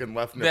your freaking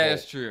left nipple. That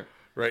is true.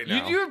 Right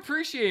now. You do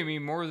appreciate me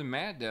more than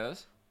Matt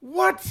does.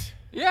 What?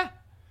 Yeah.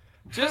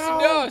 Justin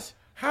does.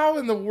 How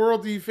in the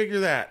world do you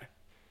figure that?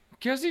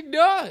 Because he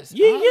does.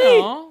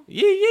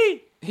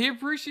 Yee. He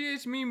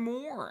appreciates me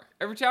more.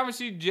 Every time I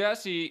see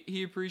Jesse,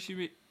 he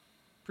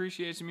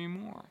appreciates me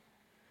more.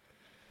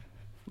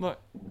 Look.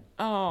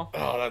 Oh,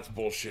 that's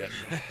bullshit.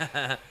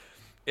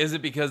 Is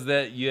it because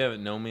that you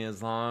haven't known me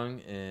as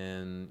long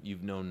and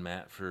you've known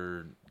Matt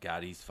for,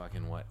 God, he's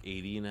fucking,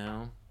 80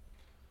 now?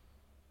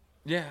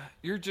 Yeah,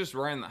 you're just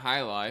riding the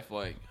high life.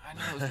 Like, I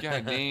know this guy,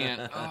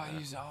 Dan. Oh,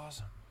 he's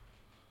awesome.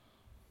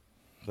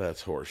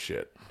 That's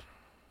horseshit.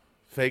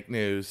 Fake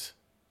news.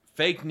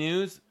 Fake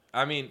news?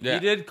 I mean, Yeah. He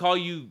did call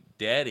you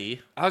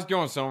daddy. I was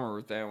going somewhere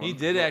with that one. He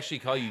did actually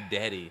call you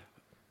daddy.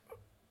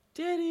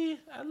 Daddy,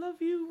 I love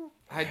you.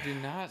 I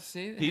did not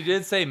say that. He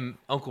did say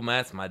Uncle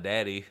Matt's my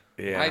daddy.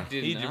 Yeah. I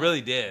did He not.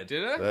 really did.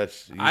 Did I?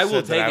 I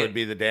will take I it. would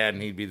be the dad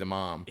and he'd be the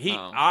mom.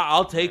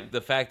 I'll take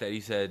the fact that he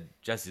said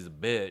Jesse's a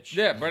bitch.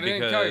 Yeah, but I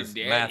didn't call you because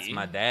daddy. Matt's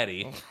my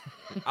daddy.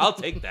 I'll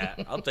take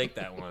that. I'll take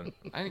that one.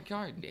 I didn't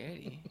call her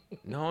daddy.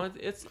 No,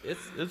 it's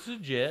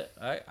legit.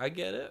 I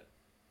get it.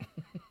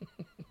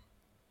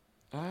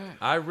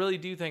 I really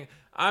do think.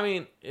 I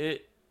mean,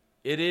 it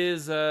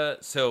is.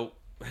 So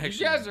actually,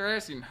 you guys are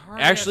asking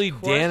hard. actually,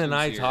 Dan and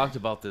I here. talked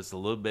about this a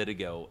little bit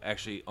ago.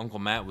 Actually, Uncle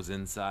Matt was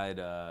inside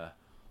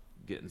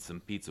getting some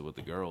pizza with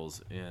the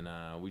girls, and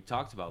we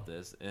talked about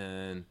this,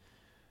 and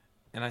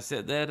I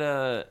said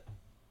that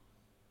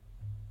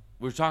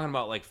we were talking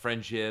about like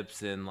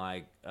friendships and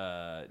like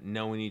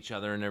knowing each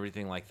other and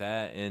everything like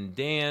that. And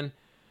Dan,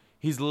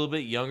 he's a little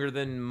bit younger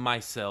than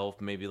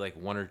myself, maybe like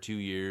 1 or 2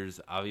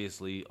 years.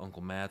 Obviously,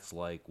 Uncle Matt's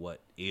like,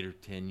 8 or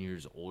 10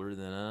 years older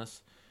than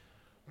us.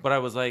 But I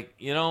was like,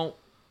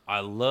 I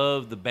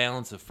love the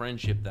balance of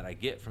friendship that I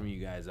get from you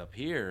guys up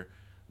here.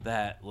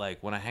 That,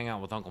 like, when I hang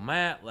out with Uncle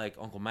Matt, like,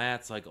 Uncle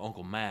Matt's like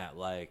Uncle Matt.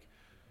 Like,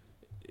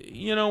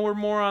 we're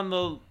more on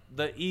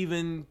the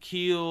even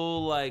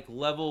keel, like,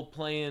 level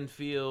playing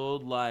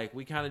field. Like,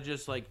 we kind of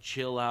just, like,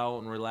 chill out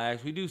and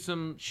relax. We do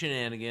some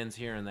shenanigans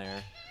here and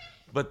there.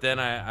 But then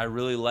I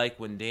really like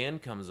when Dan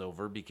comes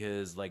over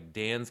because, like,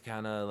 Dan's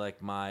kind of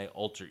like my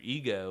alter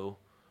ego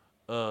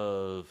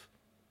of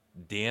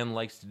Dan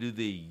likes to do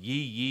the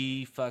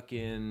yee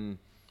fucking,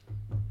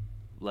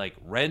 like,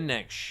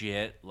 redneck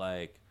shit.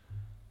 Like,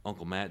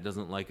 Uncle Matt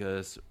doesn't like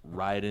us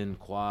riding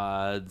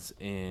quads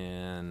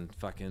and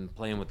fucking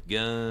playing with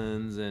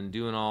guns and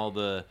doing all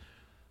the,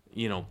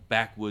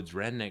 backwoods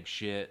redneck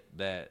shit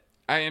that...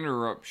 I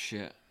interrupt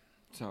shit.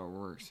 That's how it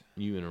works.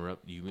 You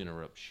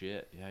interrupt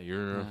shit. Yeah,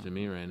 you're interrupting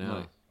me right now.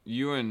 Look,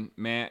 you and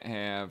Matt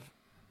have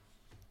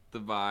the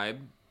vibe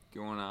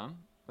going on.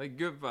 Like,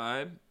 good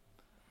vibe.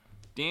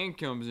 Dan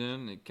comes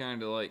in and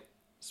kind of, like,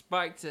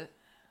 spikes it.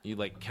 You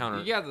like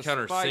You got the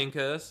countersink spike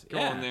us.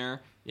 going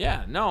there.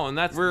 Yeah, no, and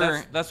that's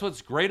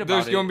what's great about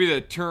There's it. gonna be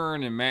the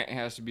turn, and Matt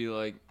has to be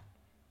like,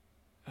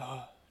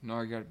 "Oh, no,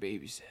 I gotta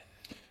babysit."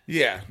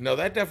 Yeah, no,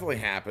 that definitely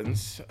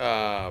happens.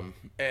 And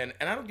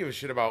I don't give a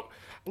shit about.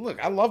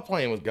 Look, I love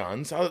playing with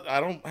guns. I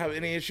don't have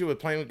any issue with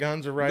playing with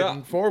guns or riding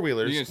No.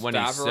 four-wheelers. You can When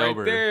stop he's it sober.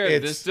 right there.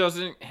 It's- This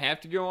doesn't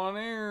have to go on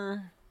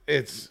air.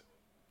 It's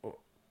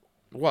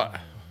what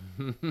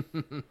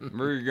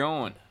Where you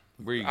going?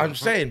 Where you I'm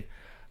saying.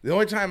 The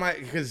only time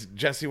because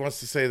Jesse wants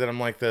to say that I'm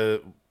like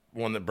the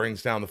one that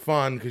brings down the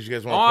fun because you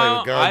guys want to play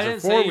with I guns or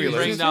didn't say four you bring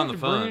wheelers. just down had the to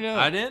bring fun. it up.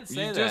 I didn't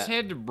say You that. just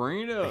had to bring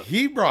it up.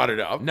 He brought it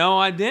up. No,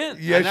 I didn't.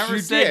 Yes, I never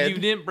you said did. you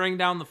didn't bring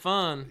down the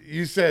fun.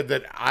 You said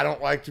that I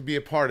don't like to be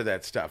a part of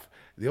that stuff.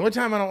 The only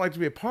time I don't like to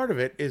be a part of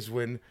it is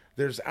when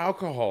there's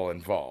alcohol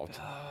involved.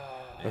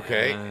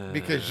 Okay?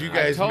 Because you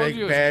guys told make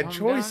you it was bad coming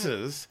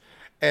choices,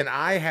 and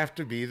I have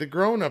to be the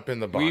grown-up in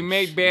the bunch. We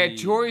make bad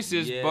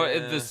choices, but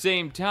at Yeah. the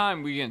same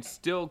time, we can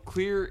still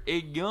clear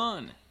a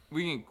gun.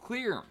 We can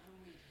clear them.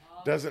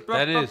 Doesn't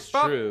That is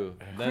true.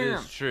 That Clear 'em.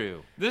 is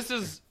true. This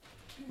is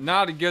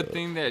not a good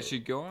thing that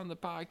should go on the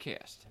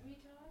podcast.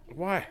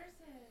 why?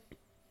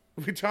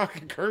 We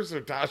talking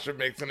cursive. Tasha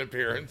makes an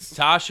appearance.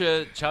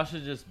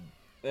 Tasha just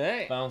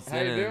Hey, bounced how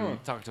in you doing?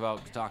 and talked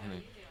about talking to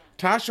me.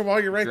 Tasha,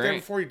 while you're right there Great.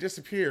 before you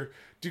disappear,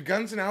 do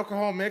guns and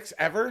alcohol mix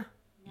ever?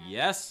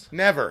 Yes.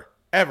 Never.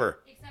 Ever.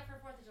 Except for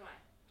 4th of July.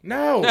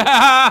 No.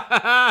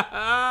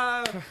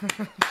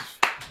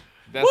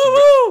 That's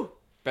the Woo!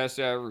 best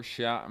I ever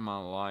shot in my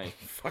life.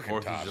 Fucking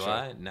 4th Tasha. of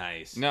July.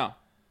 Nice. No,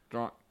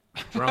 drunk.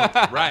 Drunk.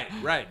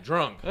 right.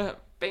 Drunk.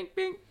 Bing,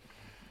 bing.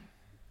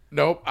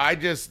 Nope.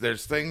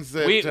 There's things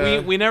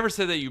that. We never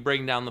said that you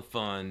bring down the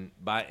fun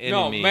by any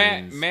No,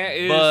 means. Matt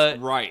is but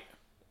right.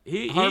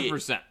 he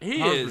 100%. He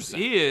 100%.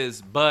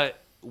 is.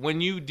 But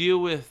when you deal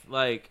with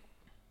like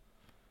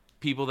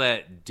people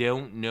that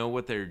don't know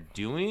what they're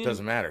doing,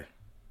 Doesn't matter.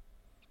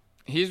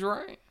 He's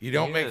right. You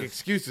don't He make is.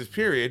 excuses,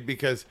 period,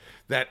 because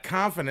that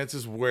confidence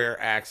is where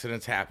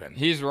accidents happen.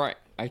 He's right.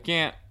 I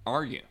can't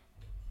argue.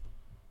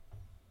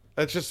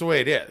 That's just the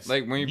way it is.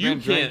 Like when you've you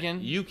been can't.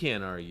 drinking. You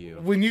can't argue.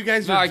 when you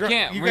guys No, are I drunk,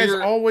 can't. you When guys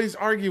you're- always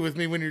argue with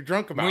me when you're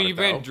drunk about When it, you've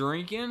though. been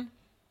drinking,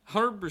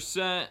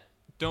 100%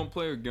 don't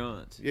play with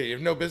guns. Yeah, you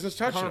have no business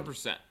touching them.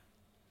 100%.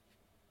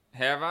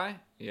 Have I?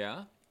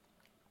 Yeah.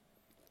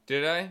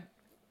 Did I?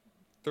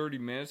 30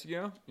 minutes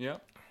ago?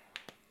 Yep.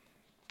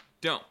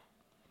 Don't.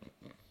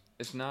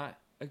 It's not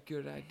a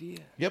good idea.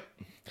 Yep.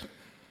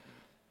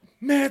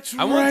 Matt's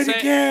I won't right say-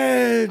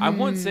 again. I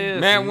wouldn't say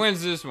this. Matt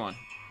wins this one.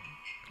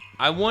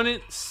 I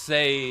wouldn't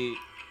say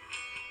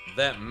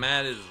that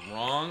Matt is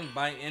wrong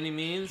by any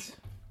means.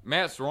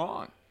 Matt's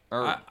wrong.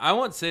 Or, I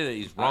won't say that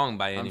he's wrong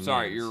by any means. I'm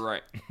sorry, you're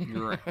right.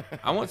 You're right.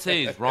 I won't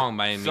say he's wrong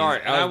by any means.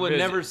 Sorry, and I I was would busy.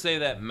 never say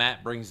that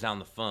Matt brings down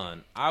the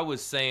fun. I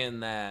was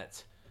saying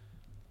that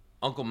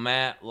Uncle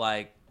Matt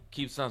like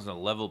keeps us on a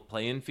level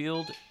playing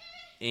field,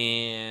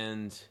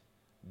 and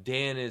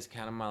Dan is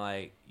kind of my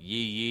like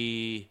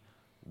yee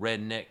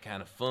redneck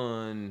kind of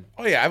fun.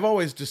 Oh yeah, I've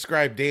always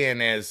described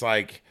Dan as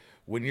like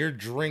when you're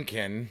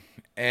drinking,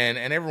 and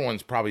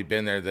everyone's probably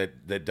been there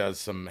that does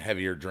some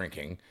heavier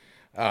drinking.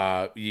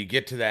 You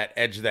get to that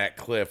edge of that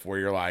cliff where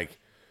you're like,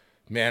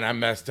 man, I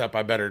messed up.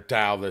 I better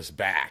dial this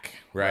back,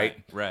 right?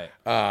 Right.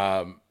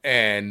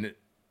 And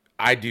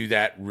I do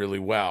that really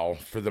well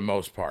for the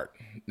most part.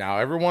 Now,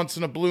 every once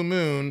in a blue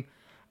moon,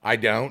 I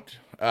don't.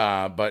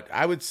 But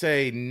I would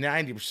say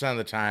 90% of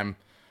the time,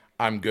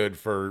 I'm good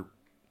for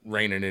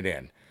reining it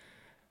in.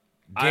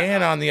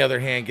 Dan, on the other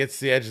hand, gets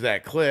to the edge of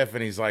that cliff,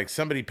 and he's like,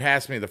 somebody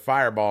passed me the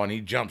fireball, and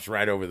he jumps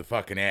right over the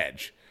fucking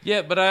edge.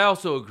 Yeah, but I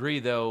also agree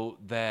though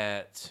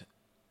that,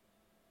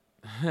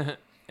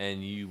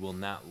 and you will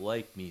not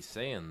like me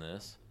saying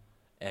this,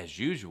 as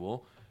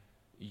usual,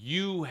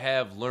 you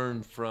have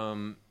learned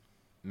from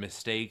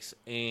mistakes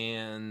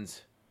and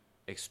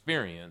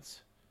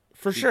experience.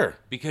 For sure.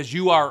 Because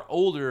you are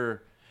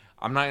older.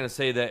 I'm not going to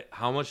say that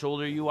how much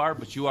older you are,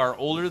 but you are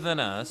older than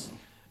us,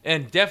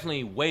 and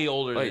definitely way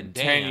older than Like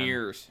Dan. 10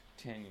 years.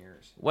 10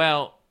 years.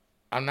 Well,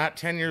 I'm not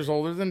 10 years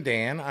older than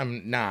Dan.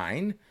 I'm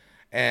 9.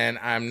 And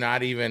I'm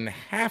not even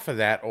half of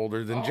that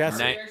older than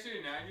Jesse. Ni-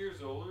 actually 9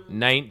 years older?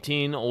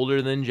 19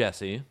 older than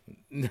Jesse.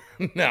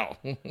 No.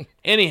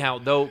 Anyhow,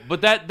 though, but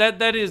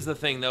that is the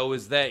thing, though,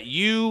 is that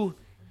you.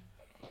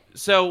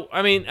 So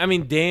I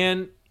mean,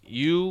 Dan,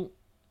 you,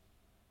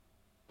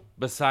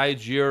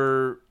 besides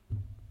your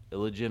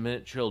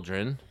illegitimate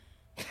children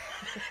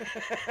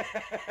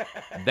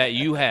that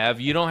you have,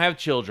 you don't have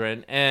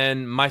children,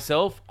 and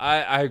myself,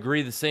 I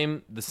agree the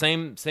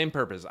same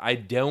purpose. I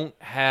don't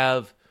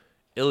have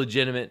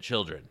illegitimate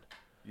children.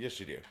 Yes,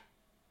 you do.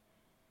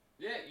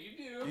 Yeah, you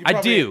do. You I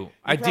probably- do. you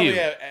I probably do.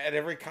 have at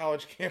every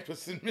college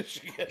campus in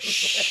Michigan.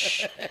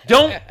 Shh.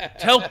 Don't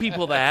tell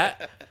people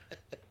that.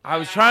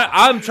 I'm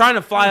trying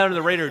to fly under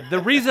the radar. The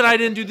reason I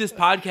didn't do this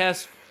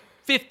podcast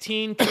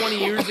 15, 20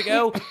 years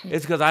ago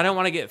is because I don't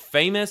want to get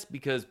famous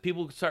because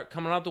people start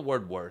coming out the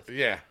woodworth.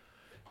 Yeah.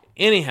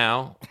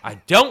 Anyhow, I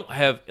don't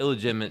have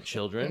illegitimate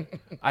children.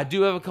 I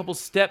do have a couple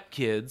step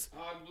kids.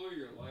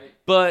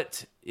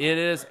 but it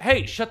is.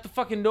 Hey, shut the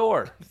fucking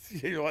door.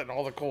 You're letting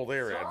all the cold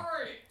air in.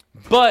 Sorry.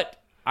 But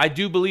I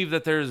do believe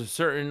that there's a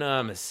certain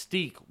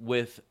mystique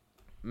with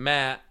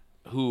Matt,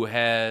 who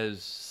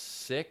has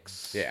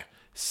six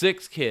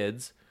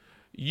kids.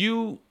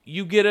 You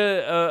get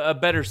a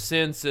better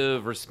sense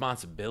of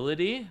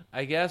responsibility,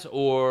 I guess,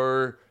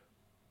 or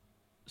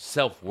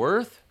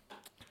self-worth.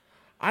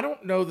 I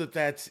don't know that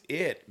that's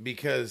it,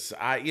 because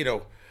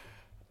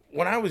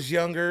when I was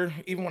younger,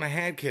 even when I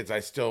had kids, I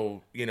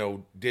still,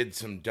 did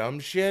some dumb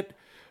shit.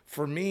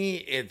 For me,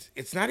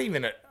 it's not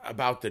even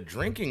about the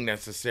drinking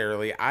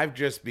necessarily. I've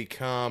just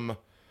become,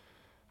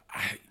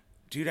 I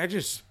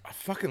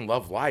fucking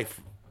love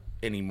life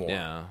anymore.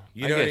 Yeah,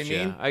 you know what I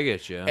mean? I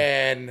get you.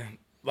 And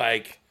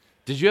like,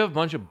 did you have a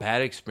bunch of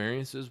bad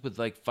experiences with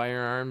like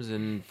firearms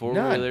and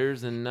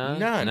four-wheelers and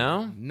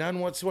none? None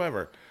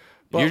whatsoever.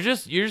 But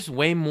You're just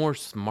way more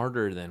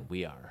smarter than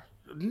we are.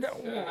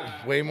 No,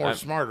 way more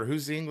smarter.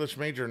 Who's the English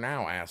major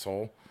now,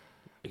 asshole?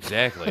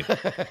 Exactly.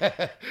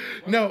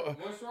 No.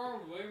 What's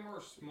wrong with way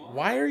more smart?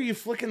 Why are you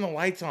flicking the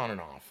lights on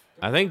and off?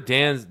 I think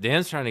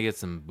Dan's trying to get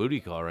some booty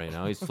call right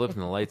now. He's flipping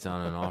the lights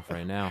on and off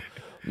right now.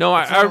 No,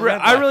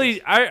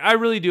 I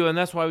really do, and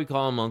that's why we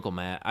call him Uncle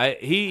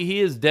Matt.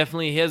 He is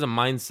definitely, he has a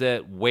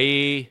mindset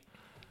way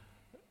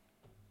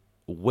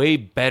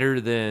better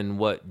than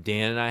what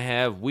Dan and I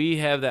have. We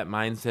have that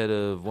mindset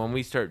of when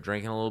we start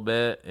drinking a little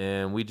bit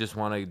and we just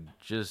want to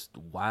just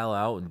while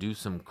out and do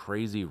some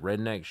crazy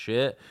redneck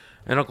shit.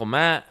 And Uncle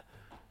Matt,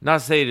 not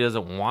to say he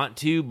doesn't want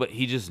to, but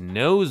he just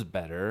knows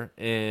better,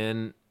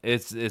 and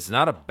it's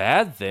not a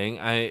bad thing.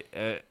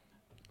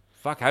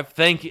 I've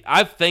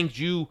thanked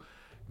you,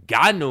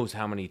 God knows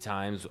how many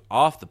times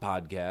off the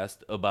podcast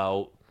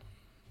about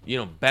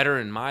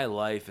bettering my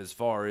life as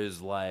far as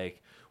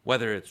like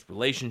whether it's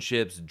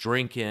relationships,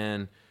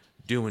 drinking,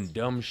 doing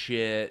dumb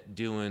shit,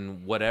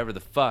 doing whatever the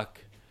fuck.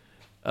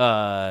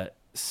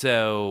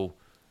 So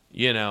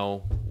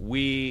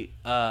we've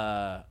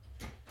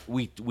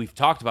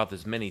talked about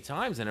this many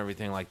times and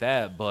everything like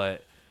that,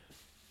 but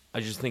I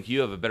just think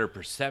you have a better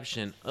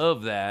perception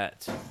of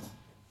that.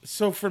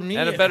 So for me,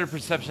 and a better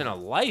perception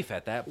of life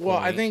at that point. Well,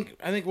 I think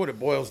what it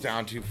boils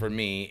down to for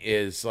me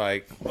is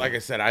like I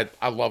said,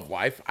 I love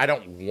life. I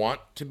don't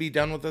want to be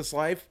done with this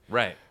life.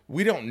 Right.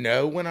 We don't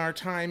know when our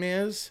time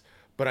is,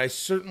 but I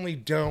certainly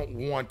don't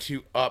want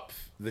to up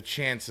the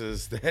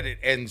chances that it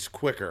ends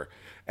quicker.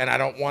 And I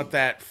don't want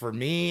that for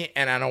me,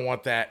 and I don't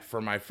want that for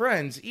my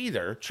friends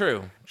either.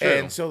 True.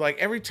 And so, like,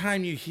 every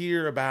time you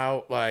hear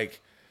about,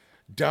 like,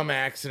 dumb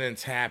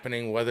accidents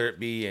happening, whether it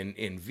be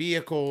in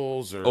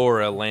vehicles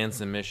or a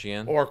Lansing,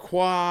 Michigan, or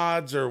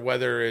quads, or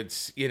whether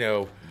it's,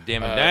 Damnit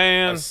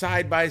Dan, a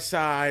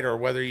side-by-side, or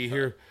whether you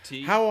hear...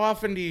 How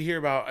often do you hear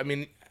about... I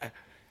mean,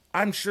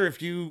 I'm sure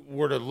if you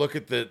were to look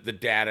at the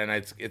data,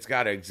 and it's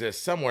got to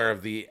exist somewhere,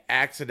 of the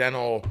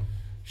accidental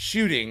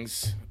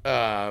shootings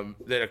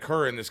that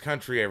occur in this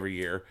country every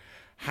year,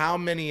 how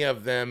many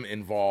of them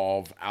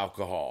involve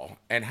alcohol,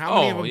 and how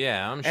many of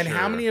them, I'm and sure.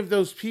 how many of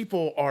those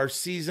people are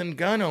seasoned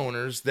gun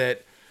owners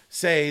that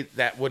say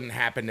that wouldn't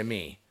happen to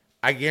me?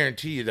 I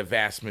guarantee you the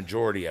vast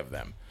majority of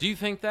them. Do you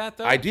think that,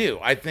 though? I do.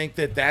 I think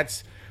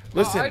that's...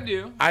 Listen, I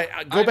do.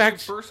 I go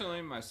back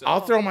personally myself.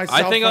 I'll throw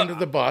myself under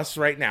the bus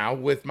right now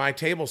with my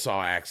table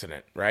saw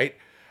accident. Right?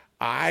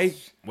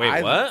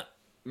 What?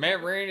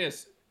 Matt ran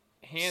his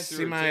hand through.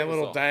 See my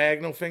little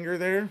diagonal finger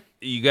there?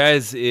 You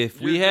guys,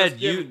 if we had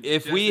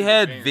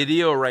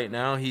video right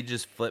now, he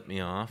just flipped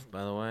me off.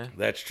 By the way,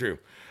 that's true.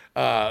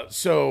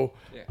 So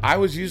I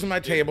was using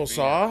my table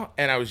saw,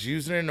 and I was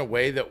using it in a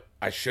way that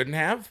I shouldn't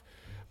have.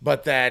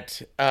 But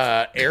that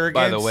arrogance...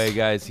 By the way,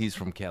 guys, he's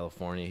from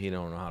California. He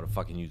don't know how to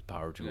fucking use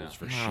power tools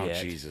for shit. Oh,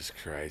 Jesus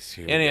Christ.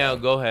 Anyhow,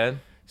 go ahead.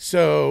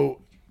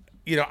 So,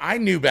 I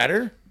knew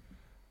better.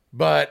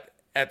 But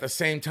at the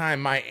same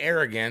time, my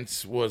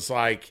arrogance was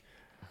like,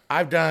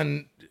 I've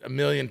done a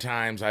million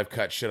times. I've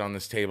cut shit on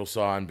this table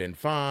saw and been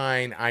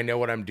fine. I know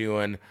what I'm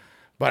doing.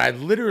 But I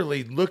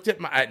literally looked at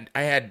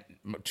I had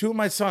two of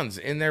my sons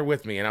in there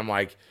with me, and I'm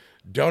like...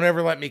 Don't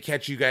ever let me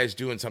catch you guys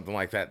doing something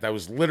like that. That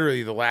was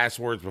literally the last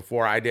words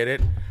before I did it,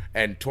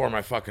 and tore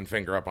my fucking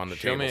finger up on the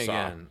table saw. Show me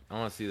again. I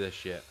want to see this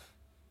shit.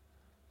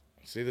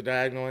 See the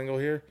diagonal angle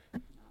here?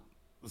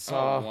 The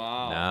saw. Oh,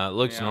 wow. Nah, it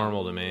looks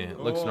normal to me. It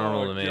looks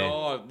normal to me.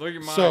 God. Look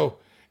at mine. So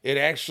it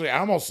actually, I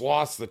almost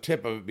lost the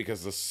tip of it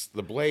because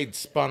the blade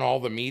spun all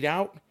the meat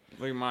out.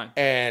 Look at mine.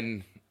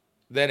 And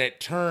then it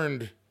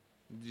turned.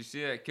 Did you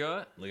see that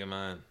cut? Look at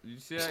mine. Did you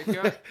see that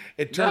cut?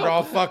 It turned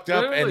all fucked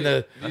up, literally.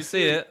 and I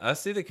see it. I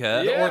see the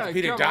cut. The Yeah,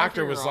 orthopedic cut my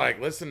doctor finger was off. like,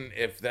 "Listen,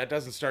 if that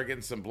doesn't start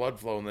getting some blood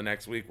flow in the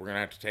next week, we're gonna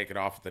have to take it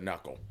off at the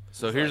knuckle."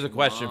 So here's a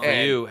question for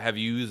you: have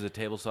you used a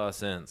table saw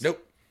since?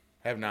 Nope,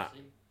 have not.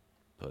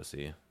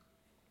 Pussy.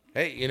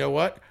 Hey, you know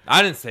what?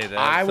 I didn't say that.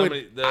 I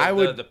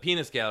would. The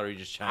penis gallery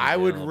just chimed I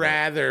in would a little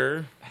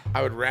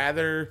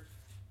rather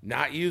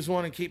not use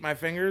one and keep my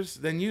fingers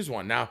than use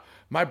one. Now,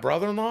 my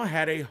brother-in-law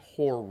had a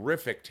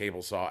horrific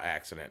table saw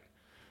accident,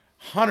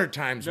 100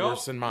 times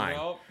worse than mine.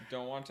 Nope,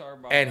 don't want to talk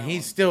about And that he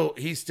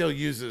one. still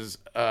uses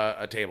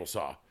a table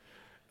saw.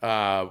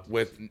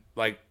 with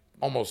like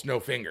almost no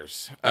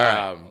fingers.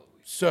 right.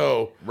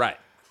 So, Right.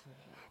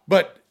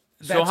 but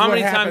So that's how what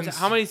many happens. times?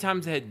 How many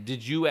times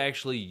did you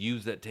actually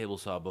use that table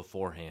saw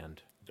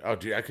beforehand? Oh,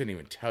 dude, I couldn't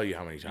even tell you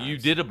how many times. You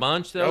did a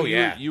bunch though. Oh,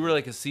 yeah. You were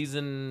like a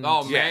seasoned.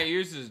 Oh, Yeah. man, he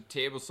uses a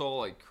table saw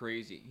like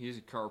crazy. He's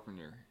a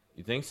carpenter.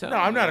 You think so? No,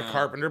 I'm not a Yeah.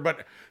 carpenter,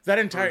 but that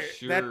entire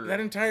sure. that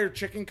entire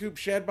chicken coop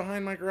shed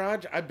behind my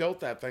garage, I built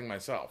that thing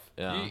myself.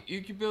 Yeah.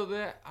 You could build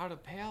that out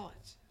of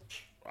pallets.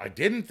 I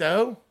didn't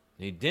though.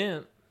 He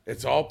didn't.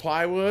 It's all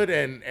plywood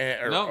and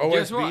or No, OSB.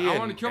 guess what? I and-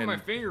 want to cut my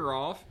and- finger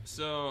off,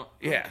 so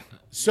Yeah.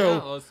 So,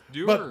 yeah, let's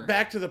do but her.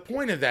 back to the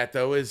point of that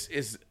though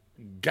is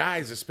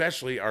guys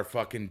especially are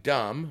fucking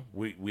dumb.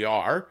 We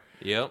are,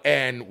 Yep.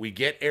 and we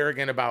get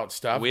arrogant about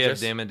stuff. We have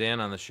just, Damnit Dan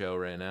on the show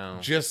right now.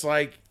 just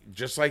like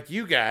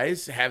you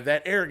guys have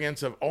that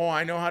arrogance of, oh,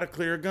 I know how to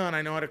clear a gun.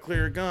 I know how to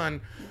clear a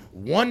gun.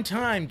 One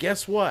time,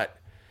 guess what?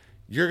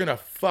 You're gonna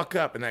fuck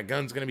up, and that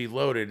gun's gonna be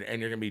loaded,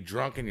 and you're gonna be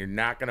drunk, and you're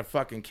not gonna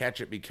fucking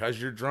catch it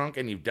because you're drunk,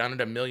 and you've done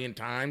it a million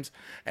times.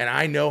 And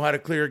I know how to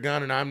clear a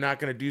gun, and I'm not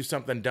gonna do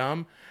something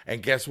dumb.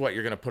 And guess what?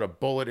 You're gonna put a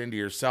bullet into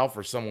yourself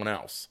or someone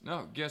else.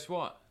 No, guess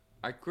what?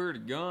 I cleared a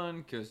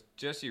gun because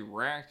Jesse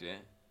racked it.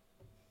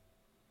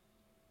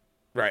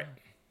 Right.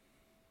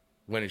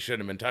 When he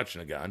shouldn't have been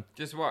touching a gun.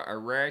 Guess what? I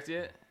racked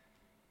it.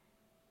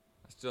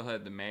 I still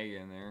had the mag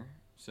in there.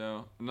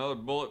 So another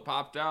bullet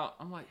popped out.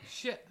 I'm like,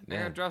 shit, I Yeah.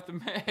 gotta drop the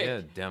mag.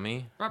 Yeah,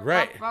 dummy. Pop,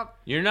 Right. pop, pop.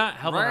 You're not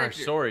helping our Right.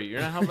 story.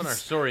 You're not helping our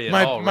story at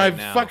My all my right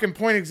now. fucking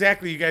point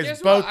exactly. You guys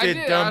Guess both what? I did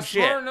I dumb was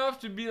shit. smart enough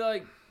to be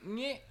like,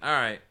 yeah. All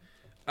right.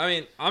 I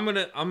mean, I'm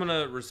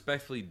gonna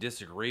respectfully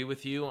disagree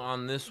with you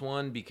on this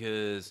one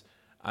because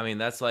I mean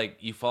that's like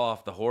you fall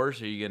off the horse,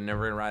 or you can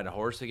never ride a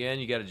horse again.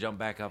 You got to jump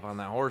back up on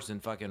that horse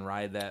and fucking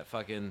ride that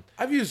fucking.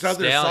 I've used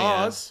other stallion.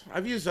 saws.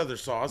 I've used other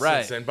saws Right.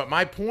 since then. But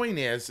my point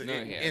is, No,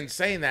 in, yeah. in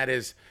saying that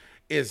is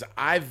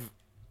I've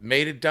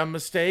made a dumb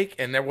mistake,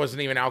 and there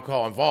wasn't even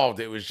alcohol involved.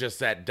 It was just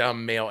that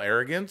dumb male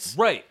arrogance.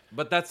 Right,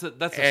 but that's a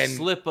And-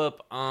 slip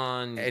up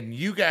on. And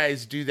you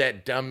guys do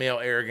that dumb male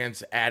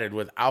arrogance added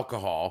with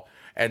alcohol,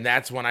 and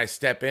that's when I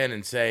step in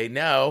and say,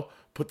 no,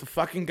 put the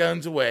fucking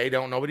guns away.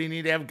 Don't nobody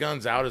need to have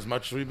guns out as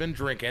much as we've been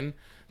drinking.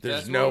 There's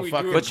That's no what we do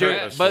fucking in But you're,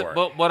 purpose Brett. for it.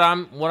 but what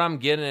I'm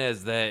getting at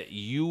is that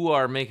you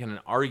are making an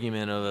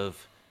argument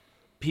of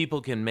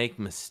people can make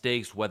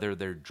mistakes whether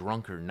they're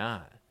drunk or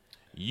not.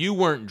 You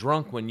weren't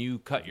drunk when you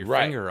cut your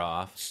Right. finger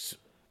off,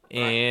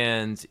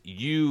 and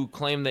you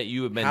claim that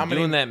you have been How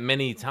many- doing that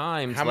many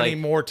times. How like, many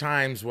more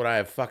times would I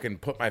have fucking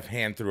put my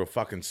hand through a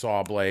fucking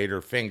saw blade or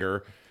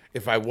finger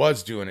if I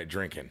was doing it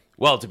drinking?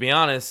 Well, to be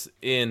honest,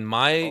 in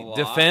my lot.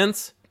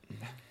 defense,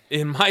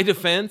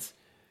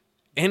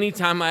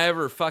 anytime I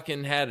ever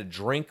fucking had a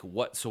drink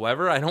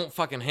whatsoever, I don't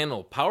fucking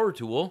handle a power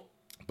tool.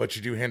 But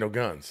you do handle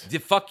guns.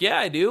 Fuck yeah,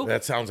 I do.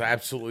 That sounds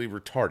absolutely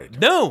retarded.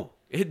 No,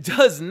 it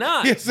does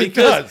not. Yes, it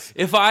Because does.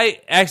 if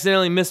I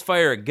accidentally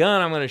misfire a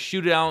gun, I'm going to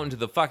shoot it out into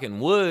the fucking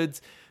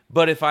woods.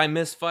 But if I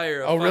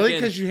misfire a Oh, really?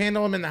 fucking- Because you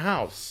handle them in the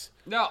house.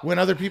 No. When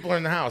other people are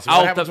in the house. What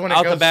out happens the, when it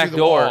out goes the back through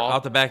door, wall?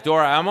 out the back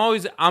door. I'm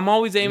always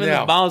aiming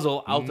No. the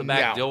muzzle out the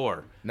back No.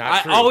 door. Not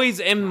I true. always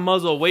aim the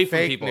muzzle away from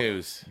Fake people.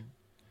 news.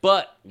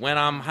 But when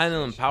I'm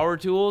handling power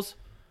tools,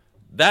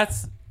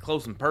 that's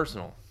close and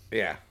personal.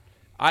 Yeah.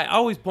 I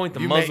always point the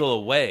You muzzle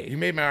made- away. You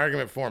made my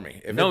argument for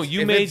me. If No, it's-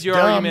 you if made it's your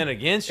argument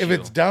against If you.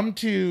 it's dumb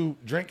to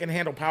drink and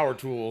handle power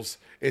tools,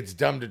 it's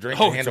dumb to drink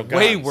Oh, and it's handle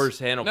way guns. worse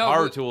to handle No,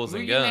 power but tools we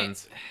than can make-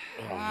 guns.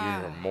 Oh,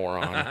 you're a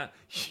moron.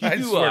 You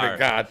I swear are. to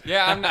God.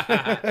 Yeah, I'm not.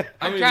 I'm many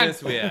kind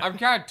minutes we at? I'm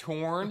kind of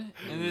torn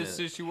in this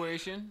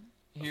situation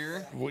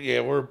here Well, yeah,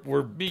 we're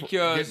because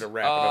getting to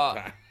wrap it up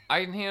time.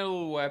 I can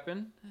handle a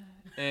weapon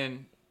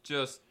and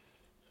just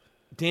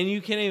Dan,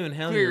 you can't even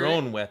handle Clear your it.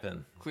 own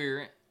weapon.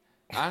 clear it.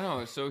 I know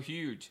it's so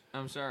huge.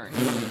 I'm sorry.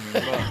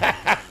 But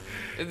at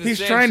the He's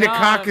same trying to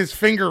cock time- his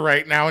finger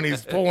right now, and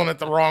he's pulling it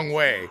the wrong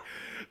way.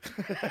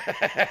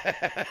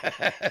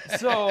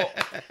 So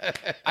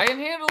I can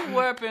handle a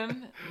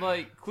weapon,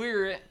 like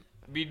clear it,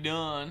 be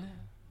done.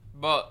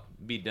 But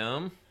Be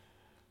dumb.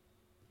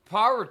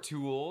 power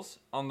tools,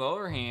 on the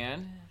other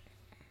hand,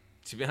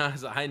 To be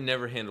honest, I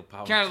never handle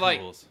power kind of like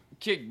tools.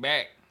 kick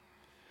back.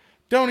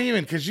 Don't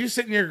even, because you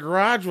sit in your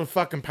garage with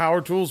fucking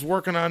power tools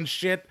working on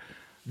shit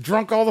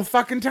drunk all the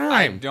fucking I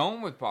time.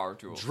 don't with power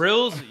tools.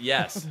 Drills,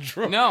 yes.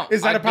 No,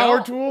 Is that I a power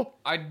don't. tool?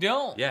 I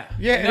don't. Yeah.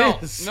 Yeah, No,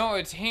 it is. no,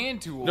 it's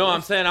hand tools. No,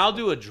 I'm saying I'll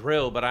do a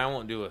drill, but I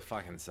won't do a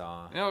fucking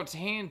saw. No, it's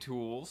hand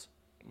tools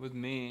with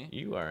me.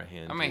 You are a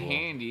hand I'm tool. a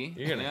handy.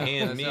 You're gonna Yeah,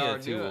 hand that's me how a I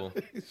do tool.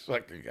 it. These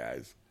fucking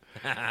guys.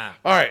 All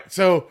right,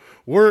 so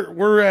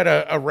we're at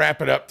a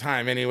wrap it up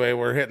time anyway.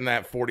 We're hitting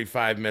that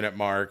 45-minute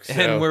mark. So.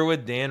 And we're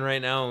with Dan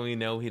right now, and we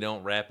know he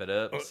don't wrap it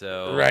up.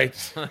 So right.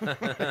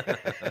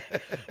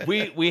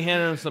 we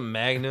handed him some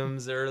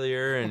magnums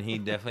earlier, and he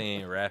definitely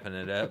ain't wrapping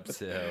it up.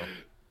 So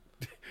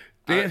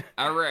Dan,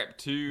 I wrap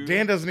two.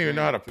 Dan doesn't even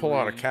know how to pull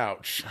out a three.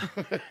 couch.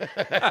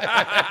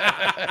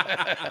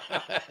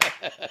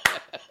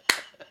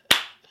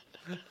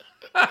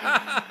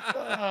 I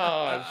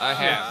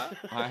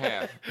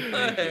have.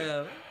 Thank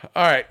you.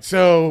 All right,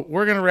 so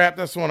we're gonna wrap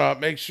this one up.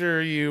 Make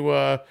sure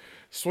you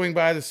swing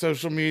by the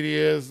social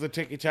medias, the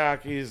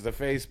TikTokies, the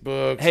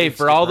Facebook. Hey,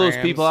 for all those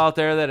Instagrams. people out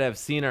there that have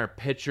seen our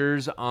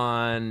pictures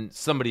on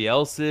somebody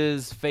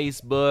else's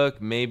Facebook,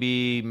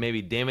 maybe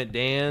Damnit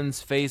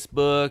Dan's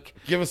Facebook,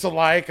 give us a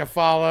like, a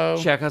follow.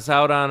 check us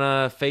out on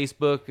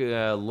Facebook,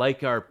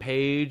 like our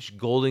page,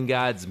 Golden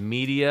Gods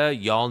Media.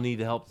 Y'all Need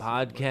Help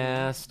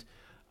podcast.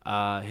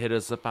 Hit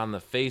us up on the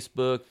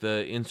Facebook,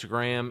 the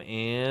Instagram,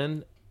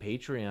 and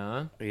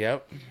Patreon.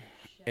 Yep.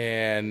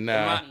 And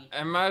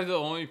Am I the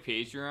only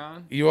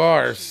Patreon? you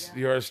are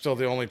still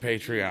the only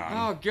Patreon.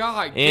 Oh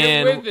God, get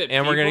And with it,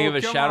 we're gonna people. give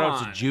a Come shout out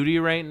on. to Judy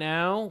right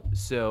now.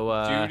 So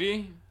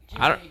Judy.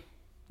 I don't.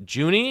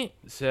 Junie,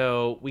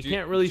 so we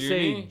can't really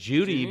say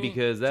Judy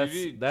because that's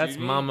Judy?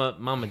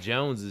 Mama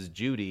Jones is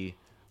Judy,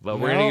 but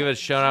we're No, gonna give a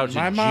shout out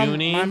to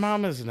Junie. My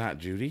mom is not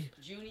Judy.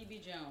 Junie B.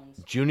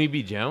 Jones. Junie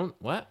B. Jones.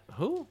 What?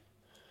 Who?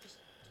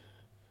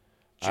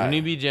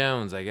 Junie B.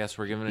 Jones. I guess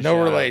we're giving a No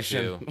shout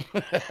relation.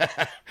 out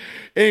to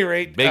Any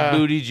rate, Big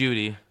Booty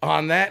Judy.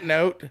 on that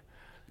note,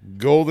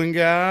 Golden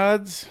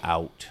Gods.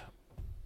 Out.